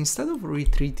 instead of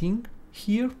retreating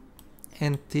here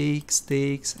and takes,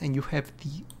 and you have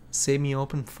the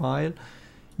semi-open file,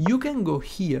 you can go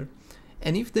here.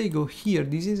 And if they go here,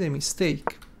 this is a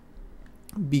mistake,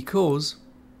 because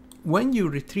when you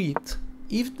retreat,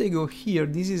 if they go here,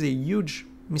 this is a huge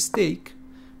mistake,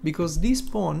 because this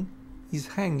pawn is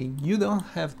hanging. You don't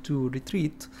have to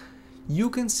retreat. You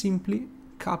can simply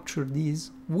capture this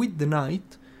with the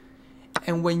knight,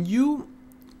 and when you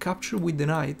capture with the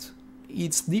knight,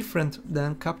 it's different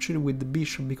than capturing with the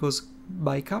bishop, because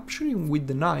by capturing with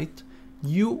the knight,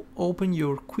 you open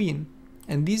your queen,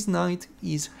 and this knight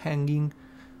is hanging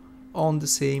on the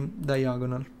same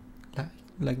diagonal,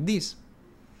 like this.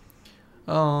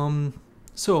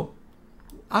 So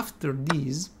after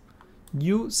this,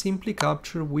 you simply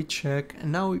capture with check,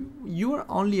 and now you are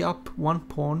only up one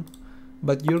pawn,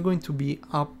 but you're going to be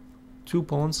up 2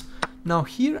 pawns. Now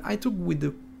here I took with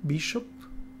the bishop,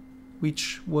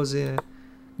 which was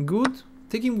good.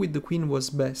 Taking with the queen was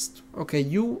best. Okay,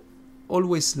 you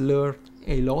always learn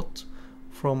a lot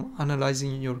from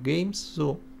analyzing your games,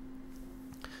 so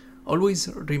always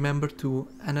remember to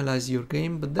analyze your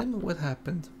game. But then what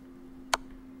happened?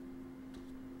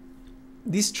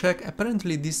 This check,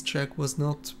 apparently this check was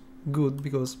not good,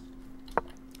 because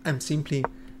I'm simply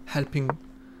helping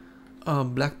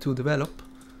black to develop.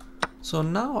 So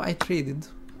now I traded.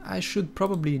 I should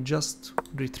probably just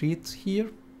retreat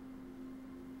here.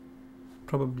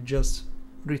 Probably just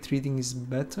retreating is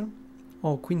better.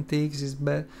 Oh, queen takes is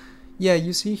bad. Yeah,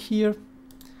 you see here,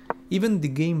 even the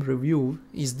game review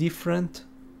is different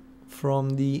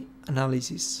from the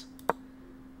analysis.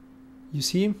 You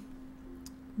see,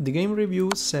 the game review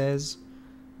says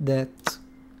that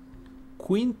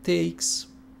queen takes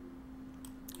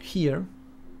here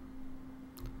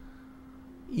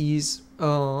is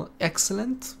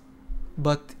excellent,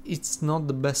 but it's not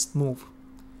the best move.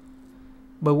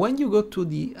 But when you go to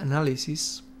the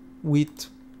analysis with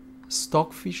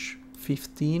Stockfish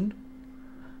 15,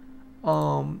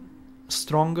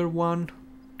 stronger one,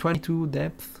 22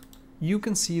 depth, you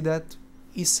can see that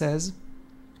it says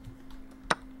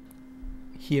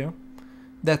here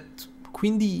that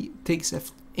queen d takes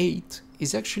f8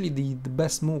 is actually the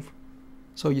best move.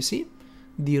 So you see,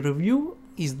 the review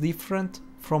is different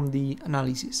from the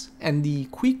analysis, and the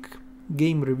quick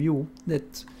game review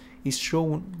that is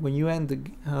shown when you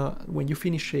when you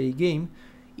finish a game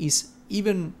is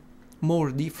even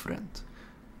more different.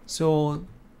 So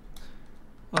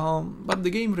but the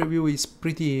game review is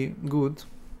pretty good,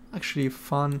 actually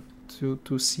fun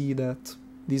to see that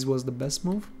this was the best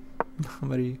move.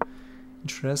 Very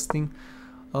interesting.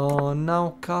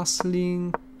 Now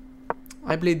castling,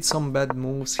 I played some bad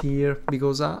moves here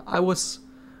because I was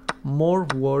more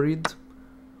worried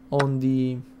on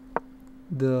the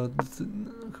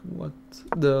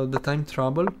time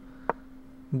trouble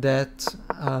that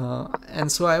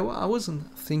and so I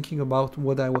wasn't thinking about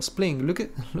what I was playing. Look at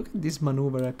this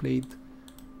maneuver I played.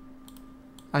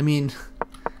 I mean,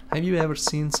 have you ever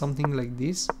seen something like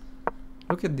this?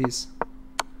 Look at this.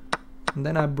 And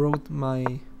then I brought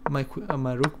my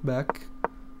rook back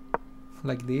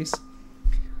like this.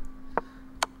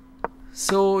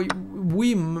 So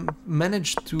we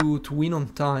managed to win on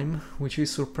time, which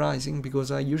is surprising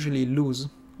because I usually lose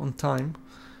on time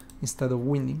instead of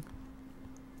winning.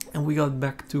 And we got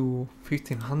back to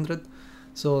 1500,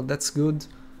 so that's good.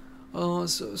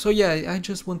 So yeah, I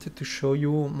just wanted to show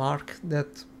you, Mark,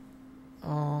 that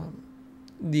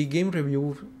the game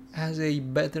review has a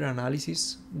better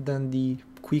analysis than the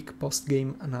quick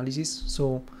post-game analysis.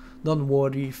 So don't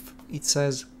worry if it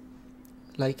says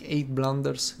like 8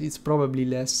 blunders, it's probably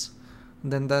less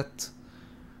than that.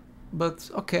 But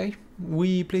okay,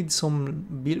 we played some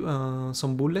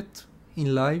bullet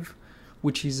in live,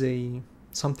 which is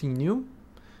something new.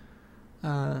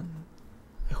 I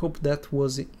hope that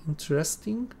was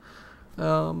interesting.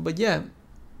 But yeah,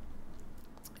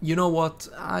 you know what,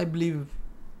 I believe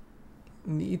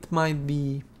it might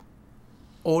be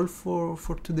all for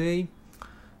today.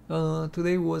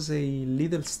 Today was a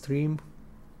little stream,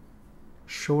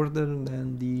 shorter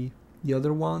than the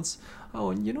other ones.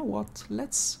 Oh, and you know what,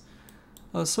 let's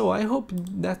so I hope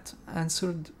that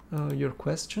answered your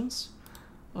questions,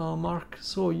 Mark.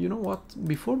 So you know what,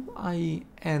 before I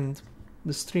end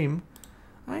the stream,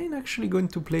 I'm actually going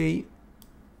to play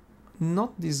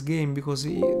not this game because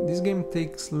this game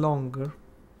takes longer,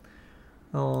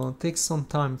 takes some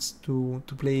time to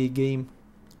play a game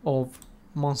of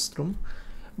Monstrum,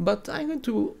 but I'm going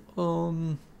to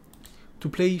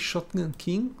play Shotgun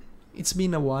King. It's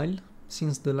been a while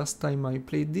since the last time I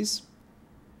played this.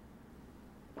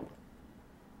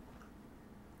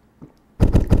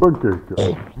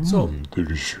 So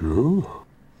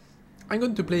I'm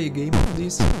going to play a game of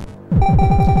this,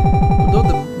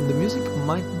 although the music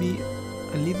might be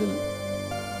a little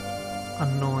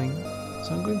annoying,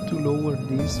 so I'm going to lower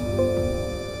this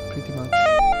pretty much.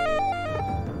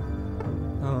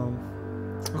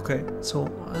 Okay, so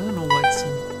I don't know why it's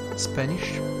in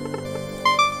Spanish.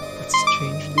 Let's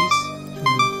change this to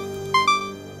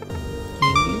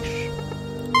English.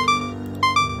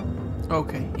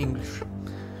 Okay, English.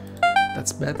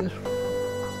 That's better.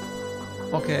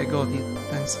 Okay, I got it.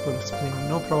 Thanks for explaining.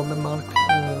 No problem, Mark.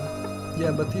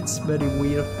 Yeah, but it's very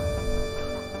weird.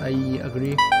 I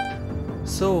agree.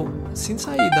 So, since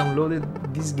I downloaded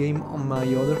this game on my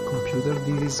other computer,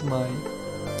 this is my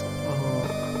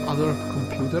other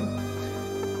computer,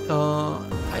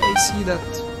 I see that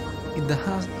it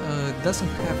doesn't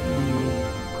have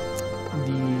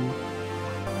the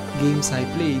games I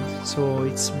played, so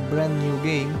it's a brand new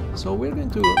game. So we're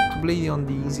going to play on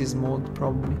the easiest mode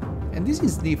probably, and this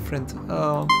is different.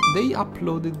 They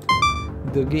uploaded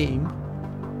the game.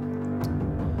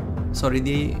 Sorry,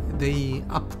 they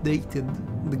updated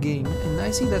the game, and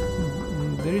I see that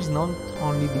there is not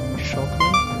only the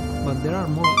shotgun, but there are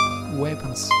more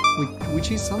weapons,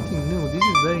 which is something new. This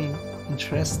is very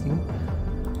interesting.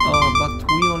 But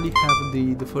we only have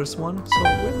the first one, so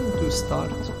we're going to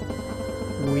start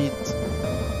with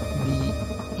the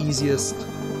easiest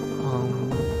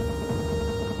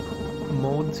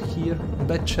mode here.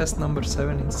 Bed chest number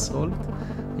 7 installed.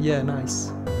 Yeah,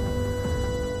 nice.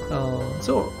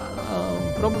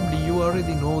 Probably you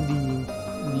already know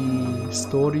the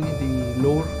story, the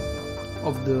lore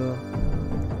of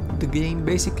the game.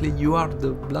 Basically, you are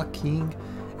the Black King,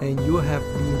 and you have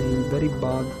been a very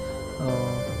bad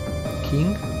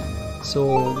king.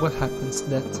 So what happens?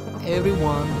 That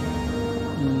everyone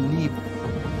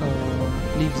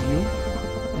leaves you,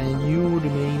 and you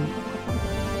remain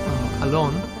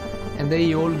alone. And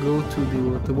they all go to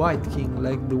the White King,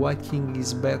 like the White King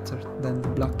is better than the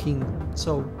Black King.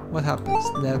 So what happens?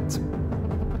 That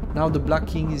now the Black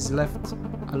King is left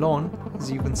alone,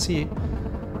 as you can see,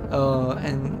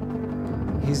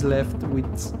 and he's left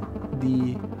with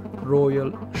the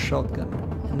royal shotgun.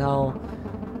 Now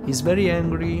he's very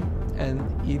angry and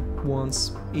it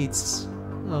wants its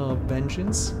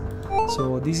vengeance.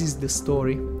 So this is the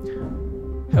story.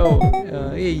 Oh,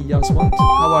 hey Yaswant,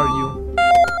 how are you?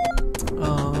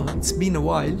 It's been a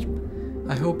while.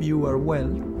 I hope you are well.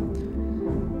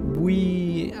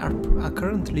 We are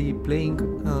currently playing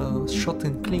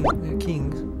Shotgun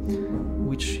King,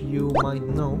 which you might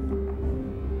know.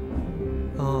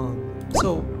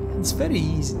 So it's very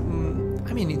easy.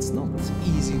 I mean, it's not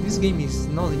easy. This game is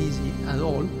not easy at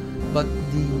all. But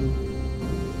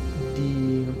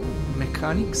the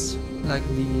mechanics, like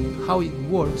how it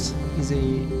works, is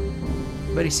a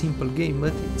very simple game,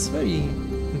 but it's very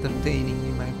entertaining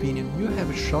in my opinion. You have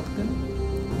a shotgun,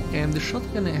 and the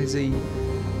shotgun has a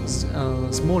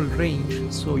small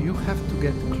range, so you have to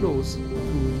get close to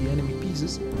the enemy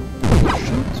pieces. When you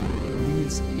shoot, it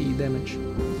deals a damage,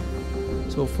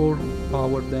 so 4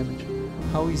 power damage.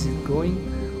 How is it going?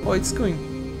 Oh, it's going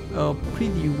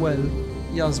pretty well.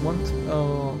 Yaswant,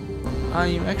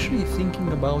 I'm actually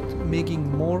thinking about making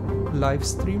more live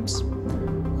streams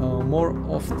more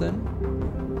often,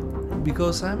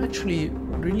 because I'm actually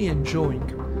really enjoying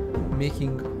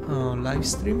making live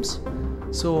streams,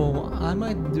 so I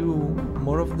might do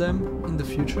more of them in the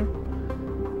future.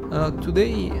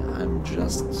 Today I'm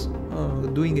just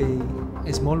doing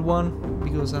a small one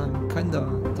because I'm kinda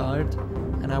tired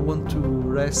and I want to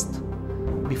rest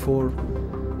before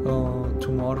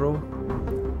tomorrow.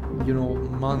 You know,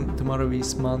 tomorrow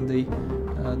is Monday.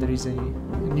 There is a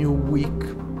new week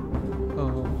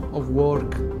of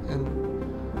work and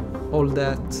all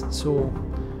that, so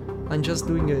I'm just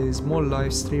doing a small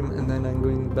live stream and then I'm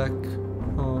going back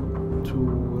to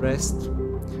rest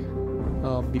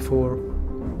before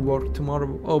work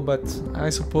tomorrow. Oh, but I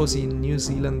suppose in New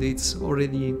Zealand it's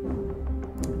already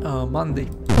Monday.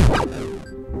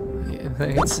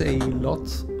 It's a lot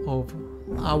of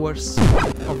hours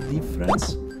of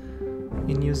difference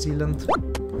in New Zealand.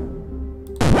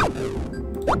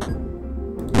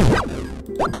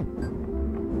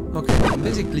 Okay,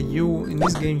 basically in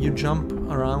this game you jump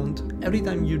around. Every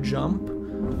time you jump,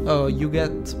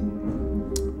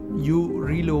 you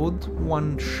reload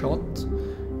 1 shot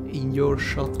in your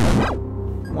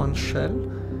shotgun, 1 shell,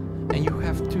 and you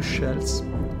have 2 shells,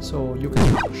 so you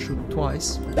can shoot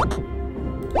twice.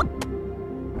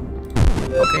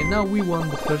 Okay, now we won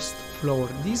the first floor.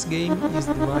 This game is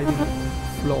divided in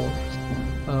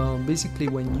floors. Basically,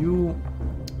 when you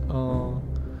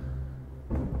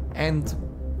end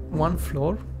 1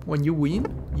 floor, when you win,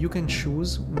 you can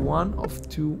choose 1 of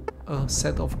 2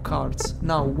 set of cards.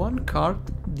 Now, 1 card,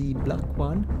 the black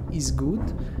one, is good,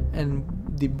 and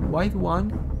the white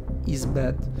one is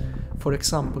bad. For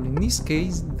example, in this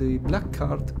case, the black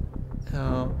card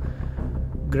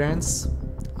grants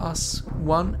us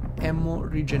 1 ammo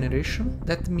regeneration.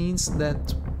 That means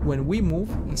that when we move,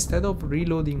 instead of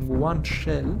reloading 1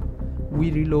 shell,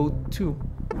 we reload 2,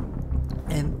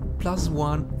 and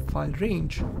 +1 fire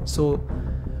range, so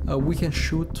we can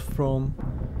shoot from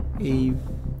a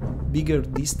bigger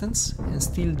distance and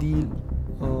still deal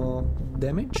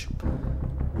damage.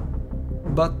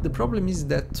 But the problem is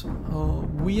that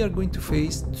we are going to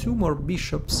face 2 more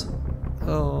bishops,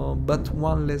 but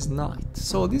 1 less knight.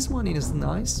 So this one is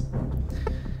nice.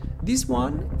 This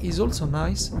one is also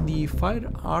nice. The fire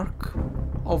arc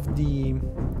of the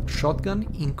shotgun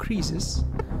increases,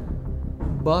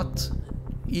 but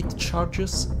it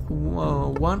charges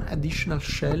 1 additional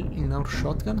shell in our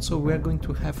shotgun, so we are going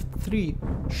to have 3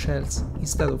 shells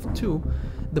instead of 2.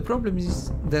 The problem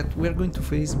is that we are going to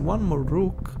face 1 more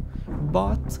rook,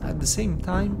 but at the same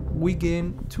time we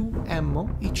gain 2 ammo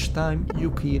each time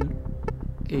you kill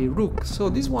a rook. So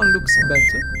this one looks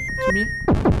better to me.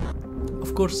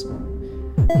 Of course,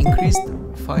 increased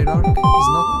fire arc is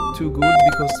not too good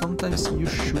because sometimes you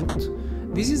shoot.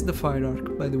 This is the fire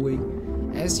arc, by the way.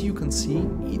 As you can see,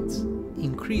 it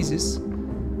increases.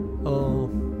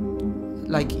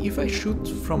 Like if I shoot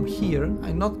from here,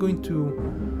 I'm not going to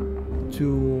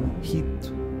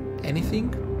hit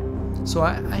anything, so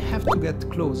I have to get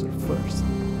closer first.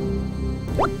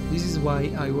 This is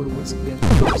why I always get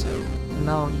closer.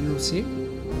 Now you see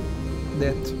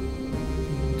that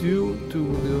due to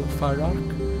the fire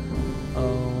arc,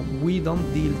 we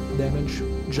don't deal damage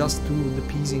just to the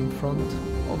piece in front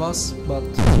of us, but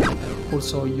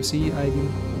also you see I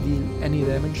didn't deal any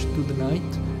damage to the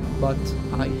knight, but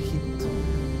I hit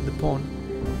the pawn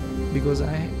because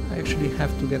I actually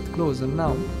have to get closer.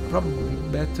 Now probably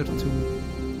better to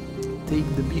take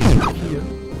the bishop here.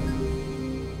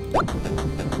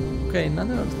 Okay,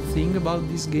 another thing about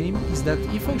this game is that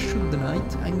if I shoot the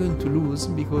knight, I'm going to lose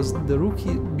because the rook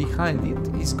behind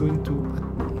it is going to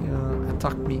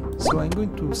attack me. So I'm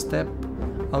going to step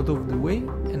out of the way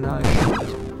and I shoot.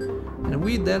 And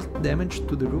we dealt damage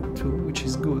to the rook too, which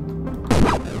is good.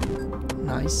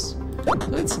 Nice.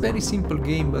 So it's a very simple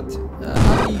game, but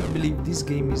I believe this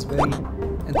game is very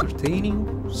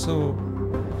entertaining. So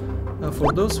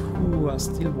for those who are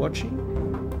still watching,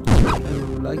 if you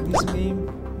like this game,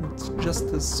 it's just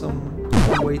some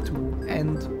way to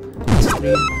end the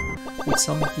stream with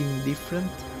something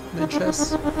different than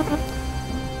chess.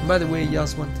 By the way,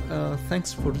 Yaswant,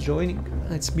 thanks for joining.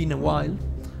 It's been a while,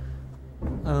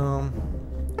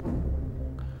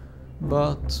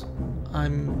 but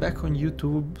I'm back on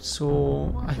YouTube,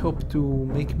 so I hope to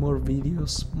make more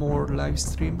videos, more live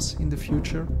streams in the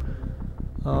future.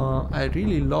 I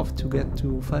really love to get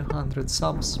to 500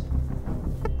 subs.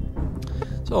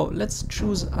 So let's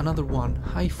choose another one.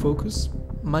 High focus,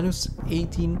 minus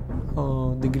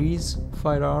 18 degrees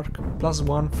fire arc, plus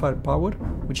 1 firepower,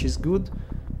 which is good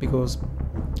because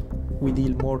we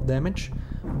deal more damage,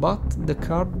 but the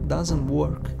card doesn't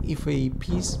work if a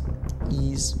piece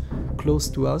is close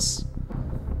to us.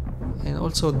 And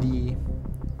also the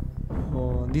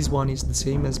this one is the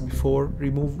same as before.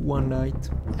 Remove 1 knight,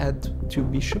 add 2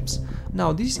 bishops.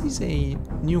 Now this is a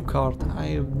new card. I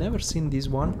have never seen this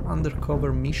one.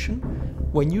 Undercover mission.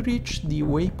 When you reach the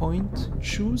waypoint,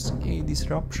 choose a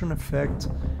disruption effect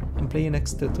and play an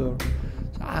extra turn.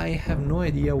 I have no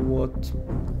idea what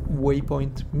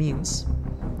waypoint means,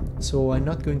 so I'm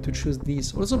not going to choose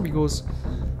this. Also because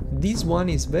this one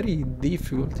is very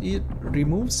difficult. It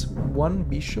removes 1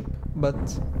 bishop,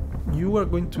 but you are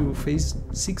going to face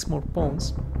 6 more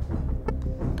pawns.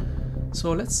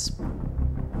 So let's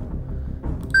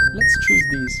choose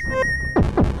this.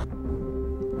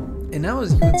 And now,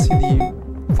 as you can see,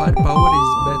 the firepower is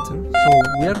better.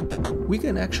 So we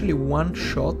can actually one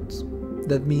shot.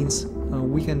 That means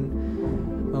we can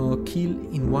kill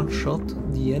in one shot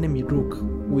the enemy rook,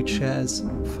 which has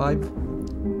 5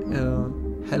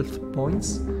 health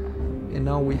points, and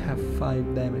now we have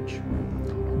 5 damage.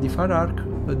 The fire arc,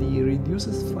 the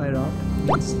reduces fire arc,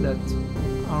 means that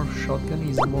our shotgun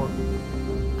is more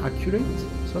accurate.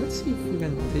 So let's see if we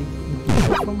can take the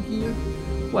bishop from here.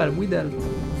 Well, we dealt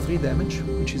 3 damage,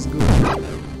 which is good.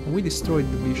 We destroyed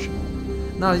the bishop.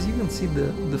 Now, as you can see,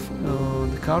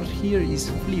 the card here is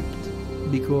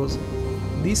flipped because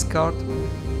this card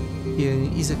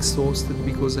is exhausted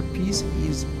because a piece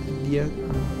is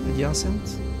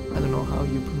adjacent, I don't know how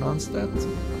you pronounce that,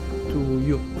 to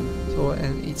you. So,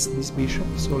 and it's this bishop,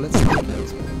 so let's take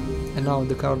it. And now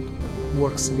the card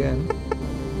works again.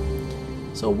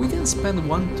 So we can spend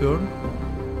 1 turn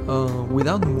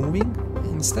without moving.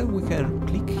 Instead we can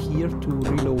click here to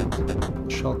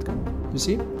reload shotgun. You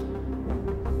see?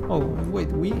 Oh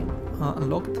wait, we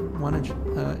unlocked 1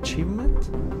 achievement.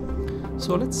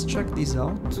 So let's check this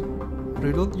out.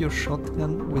 Reload your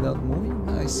shotgun without moving.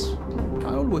 Nice.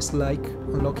 I always like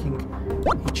unlocking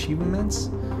achievements.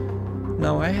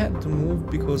 Now I had to move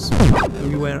because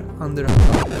we were under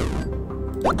attack.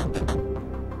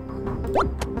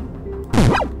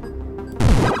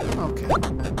 Okay.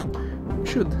 We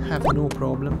should have no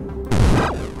problem.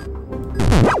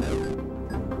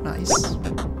 Nice.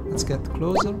 Let's get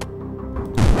closer.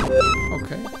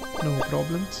 Okay, no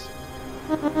problems.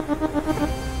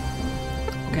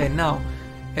 Okay, now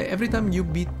every time you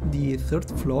beat the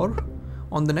 3rd floor,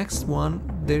 on the next one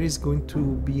there is going to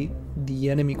be the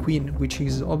enemy queen, which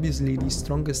is obviously the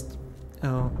strongest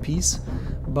piece,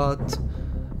 but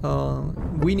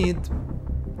we need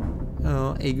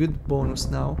a good bonus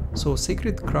now. So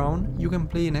Sacred Crown, you can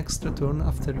play an extra turn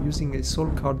after using a soul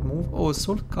card move. Oh,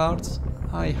 soul cards,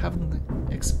 I haven't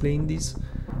explained this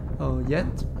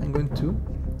yet, I'm going to.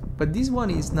 But this one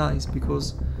is nice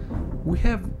because we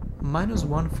have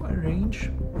 -1 fire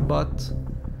range, but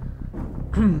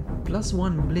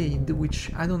 +1 blade,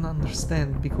 which I don't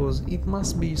understand because it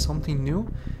must be something new.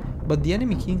 But the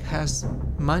enemy king has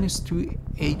 -2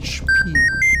 HP,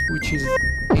 which is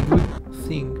a good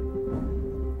thing.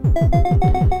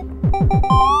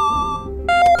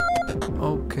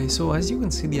 Okay, so as you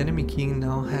can see, the enemy king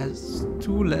now has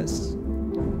 2 less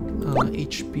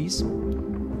HPs,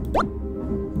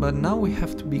 but now we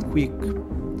have to be quick.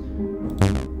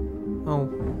 Oh,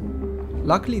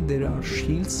 luckily there are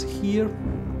shields here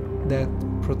that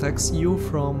protects you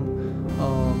from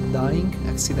dying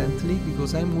accidentally,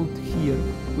 because I moved here,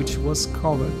 which was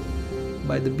covered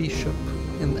by the bishop,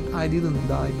 and I didn't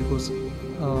die because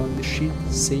the shield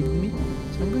saved me.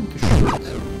 So I'm going to shoot.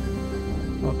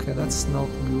 Okay, that's not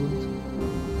good.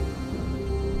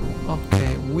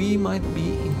 Okay, we might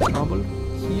be in trouble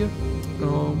here.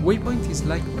 Waypoint is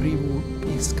like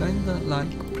is kinda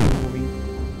like pre-moving.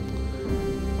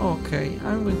 Okay,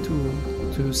 I'm going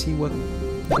to see what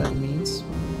that means,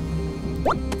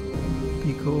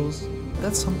 because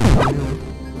that's something new.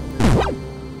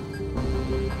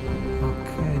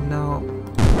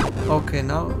 Okay,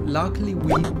 now luckily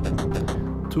we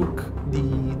took the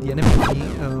enemy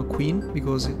queen,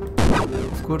 because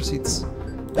of course it's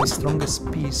the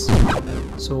strongest piece,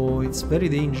 so it's very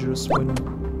dangerous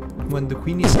when the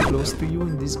queen is close to you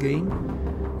in this game.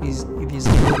 It is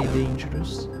very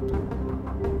dangerous.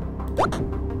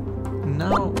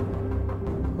 Now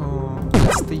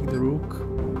let's take the rook.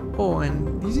 Oh,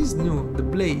 and this is new, the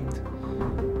blade.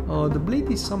 The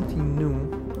blade is something new.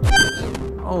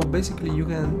 Oh, basically you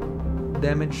can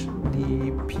damage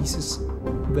the pieces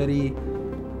very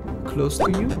close to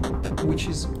you, which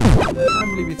is, I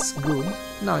believe it's good.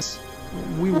 Nice,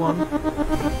 we won.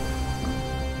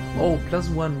 Oh,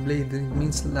 +1 blade, it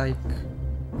means like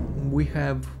we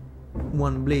have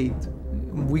 1 blade.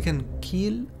 We can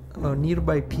kill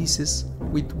nearby pieces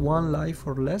with 1 life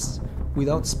or less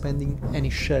without spending any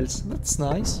shells. That's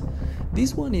nice.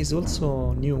 This one is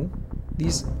also new.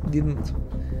 This didn't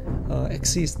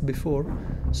exist before.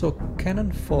 So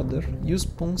cannon fodder, use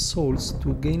pawn souls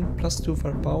to gain +2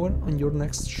 firepower on your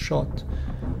next shot.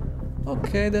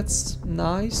 Okay, that's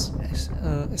nice.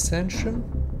 Ascension,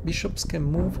 bishops can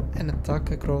move and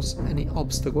attack across any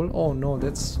obstacle. Oh no,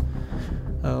 that's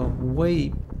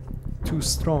way too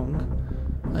strong.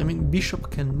 I mean,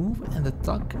 bishop can move and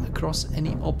attack across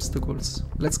any obstacles.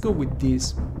 Let's go with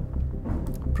this.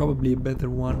 Probably a better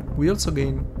one. We also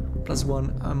gain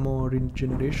 +1 ammo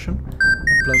regeneration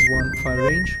and +1 fire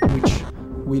range, which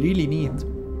we really need,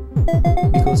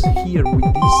 because here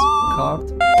with this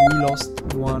card we lost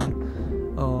one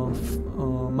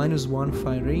 -1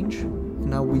 fire range.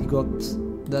 Now we got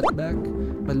that back,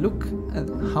 but look at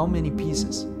how many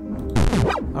pieces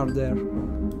are there.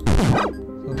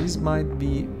 So this might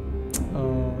be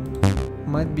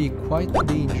quite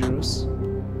dangerous.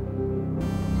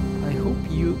 I hope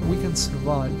we can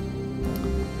survive,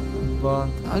 but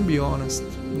I'll be honest,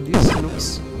 this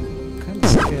looks kind of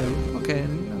scary. Okay,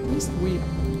 at least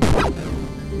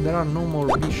there are no more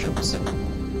bishops,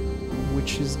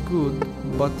 which is good.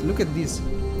 But look at this.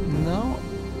 Now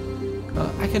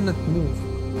I cannot move.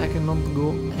 I cannot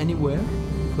go anywhere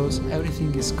because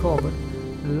everything is covered.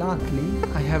 Luckily,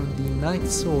 I have the Knight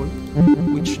Soul,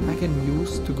 which I can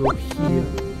use to go here.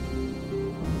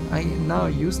 I now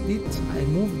used it. I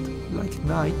moved like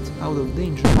knight out of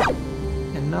danger,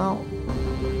 and now,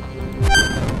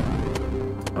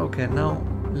 okay, now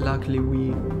luckily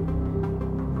we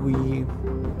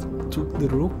took the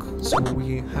rook, so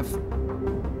we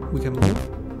can move.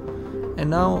 And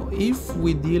now if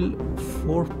we deal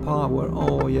 4 power,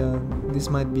 oh yeah, this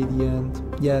might be the end.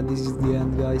 Yeah, this is the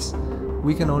end, guys.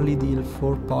 We can only deal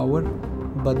 4 power,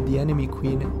 but the enemy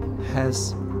queen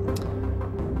has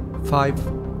 5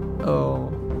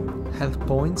 health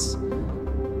points.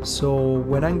 So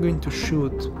when I'm going to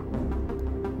shoot,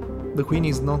 the queen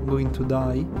is not going to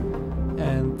die,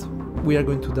 and we are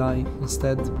going to die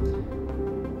instead.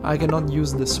 I cannot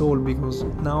use the soul because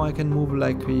now I can move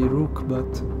like a rook,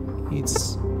 but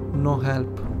it's no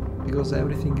help because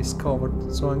everything is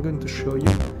covered. So I'm going to show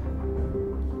you.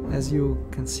 As you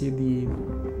can see, the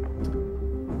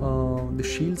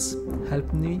shields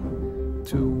helped me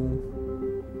to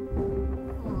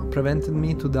prevented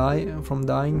me from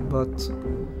dying, but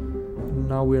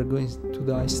now we are going to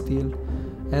die still,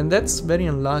 and that's very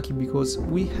unlucky because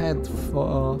we had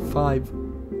 5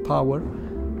 power,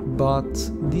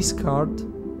 but this card,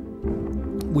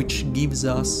 which gives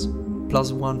us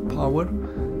 +1 power,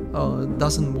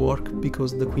 doesn't work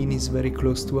because the queen is very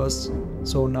close to us.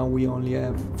 So now we only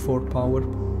have 4 power.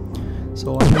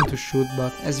 So I'm going to shoot,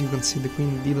 but as you can see the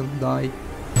queen didn't die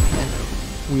and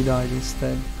we died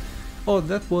instead. Oh,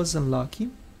 that was unlucky.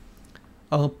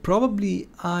 Probably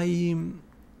I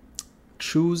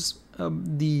choose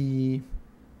the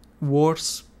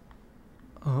worse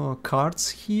cards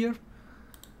here.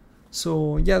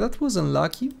 So yeah, that was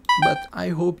unlucky, but I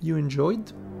hope you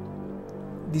enjoyed.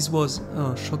 This was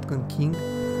Shotgun King,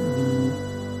 the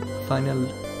final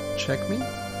checkmate.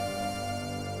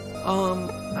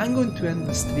 I'm going to end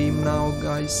the stream now,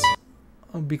 guys,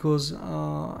 because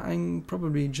I'm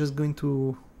probably just going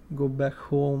to go back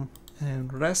home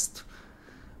and rest.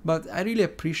 But I really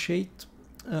appreciate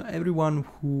everyone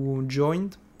who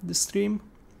joined the stream.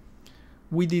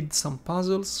 We did some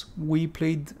puzzles, we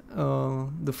played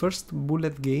the first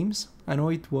bullet games. I know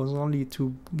it was only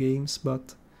 2 games,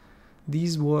 but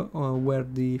these were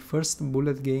the first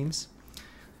bullet games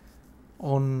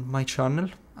on my channel.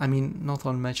 I mean, not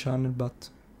on my channel, but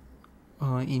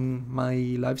in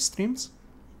my live streams.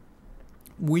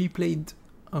 We played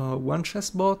one chess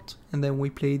bot, and then we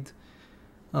played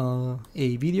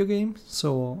a video game,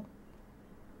 so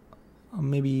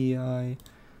maybe I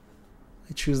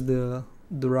choose the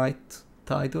right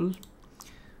title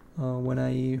when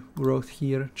I wrote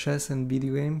here chess and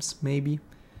video games, maybe.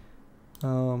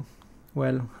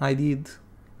 Well, I did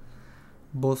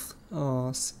both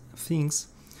things.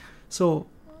 So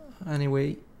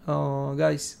anyway,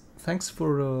 guys, thanks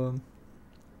for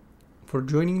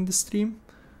joining the stream.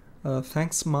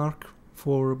 Thanks Mark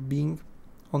for being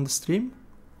on the stream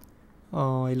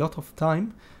a lot of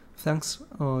time. Thanks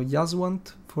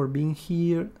Yazwant for being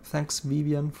here. Thanks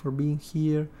Vivian for being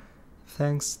here.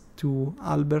 Thanks to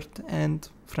Albert and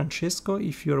Francesco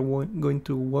if you're going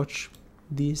to watch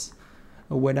this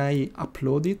when I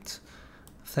upload it.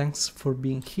 Thanks for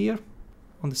being here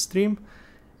on the stream.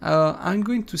 I'm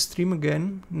going to stream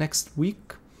again next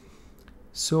week,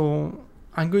 so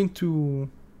I'm going to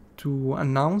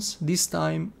announce this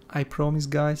time. I promise,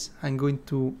 guys, I'm going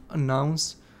to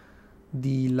announce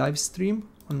the live stream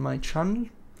on my channel.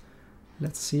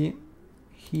 Let's see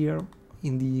here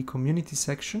in the community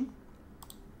section.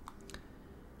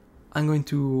 I'm going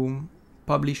to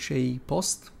publish a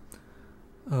post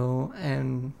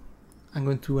and I'm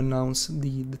going to announce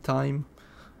the time.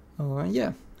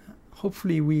 Yeah,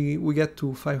 hopefully we get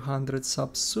to 500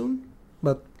 subs soon,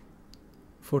 but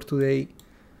for today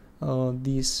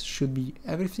this should be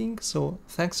everything. So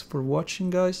thanks for watching,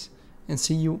 guys, and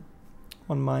see you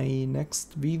on my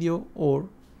next video or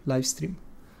live stream.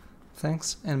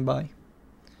 Thanks and bye.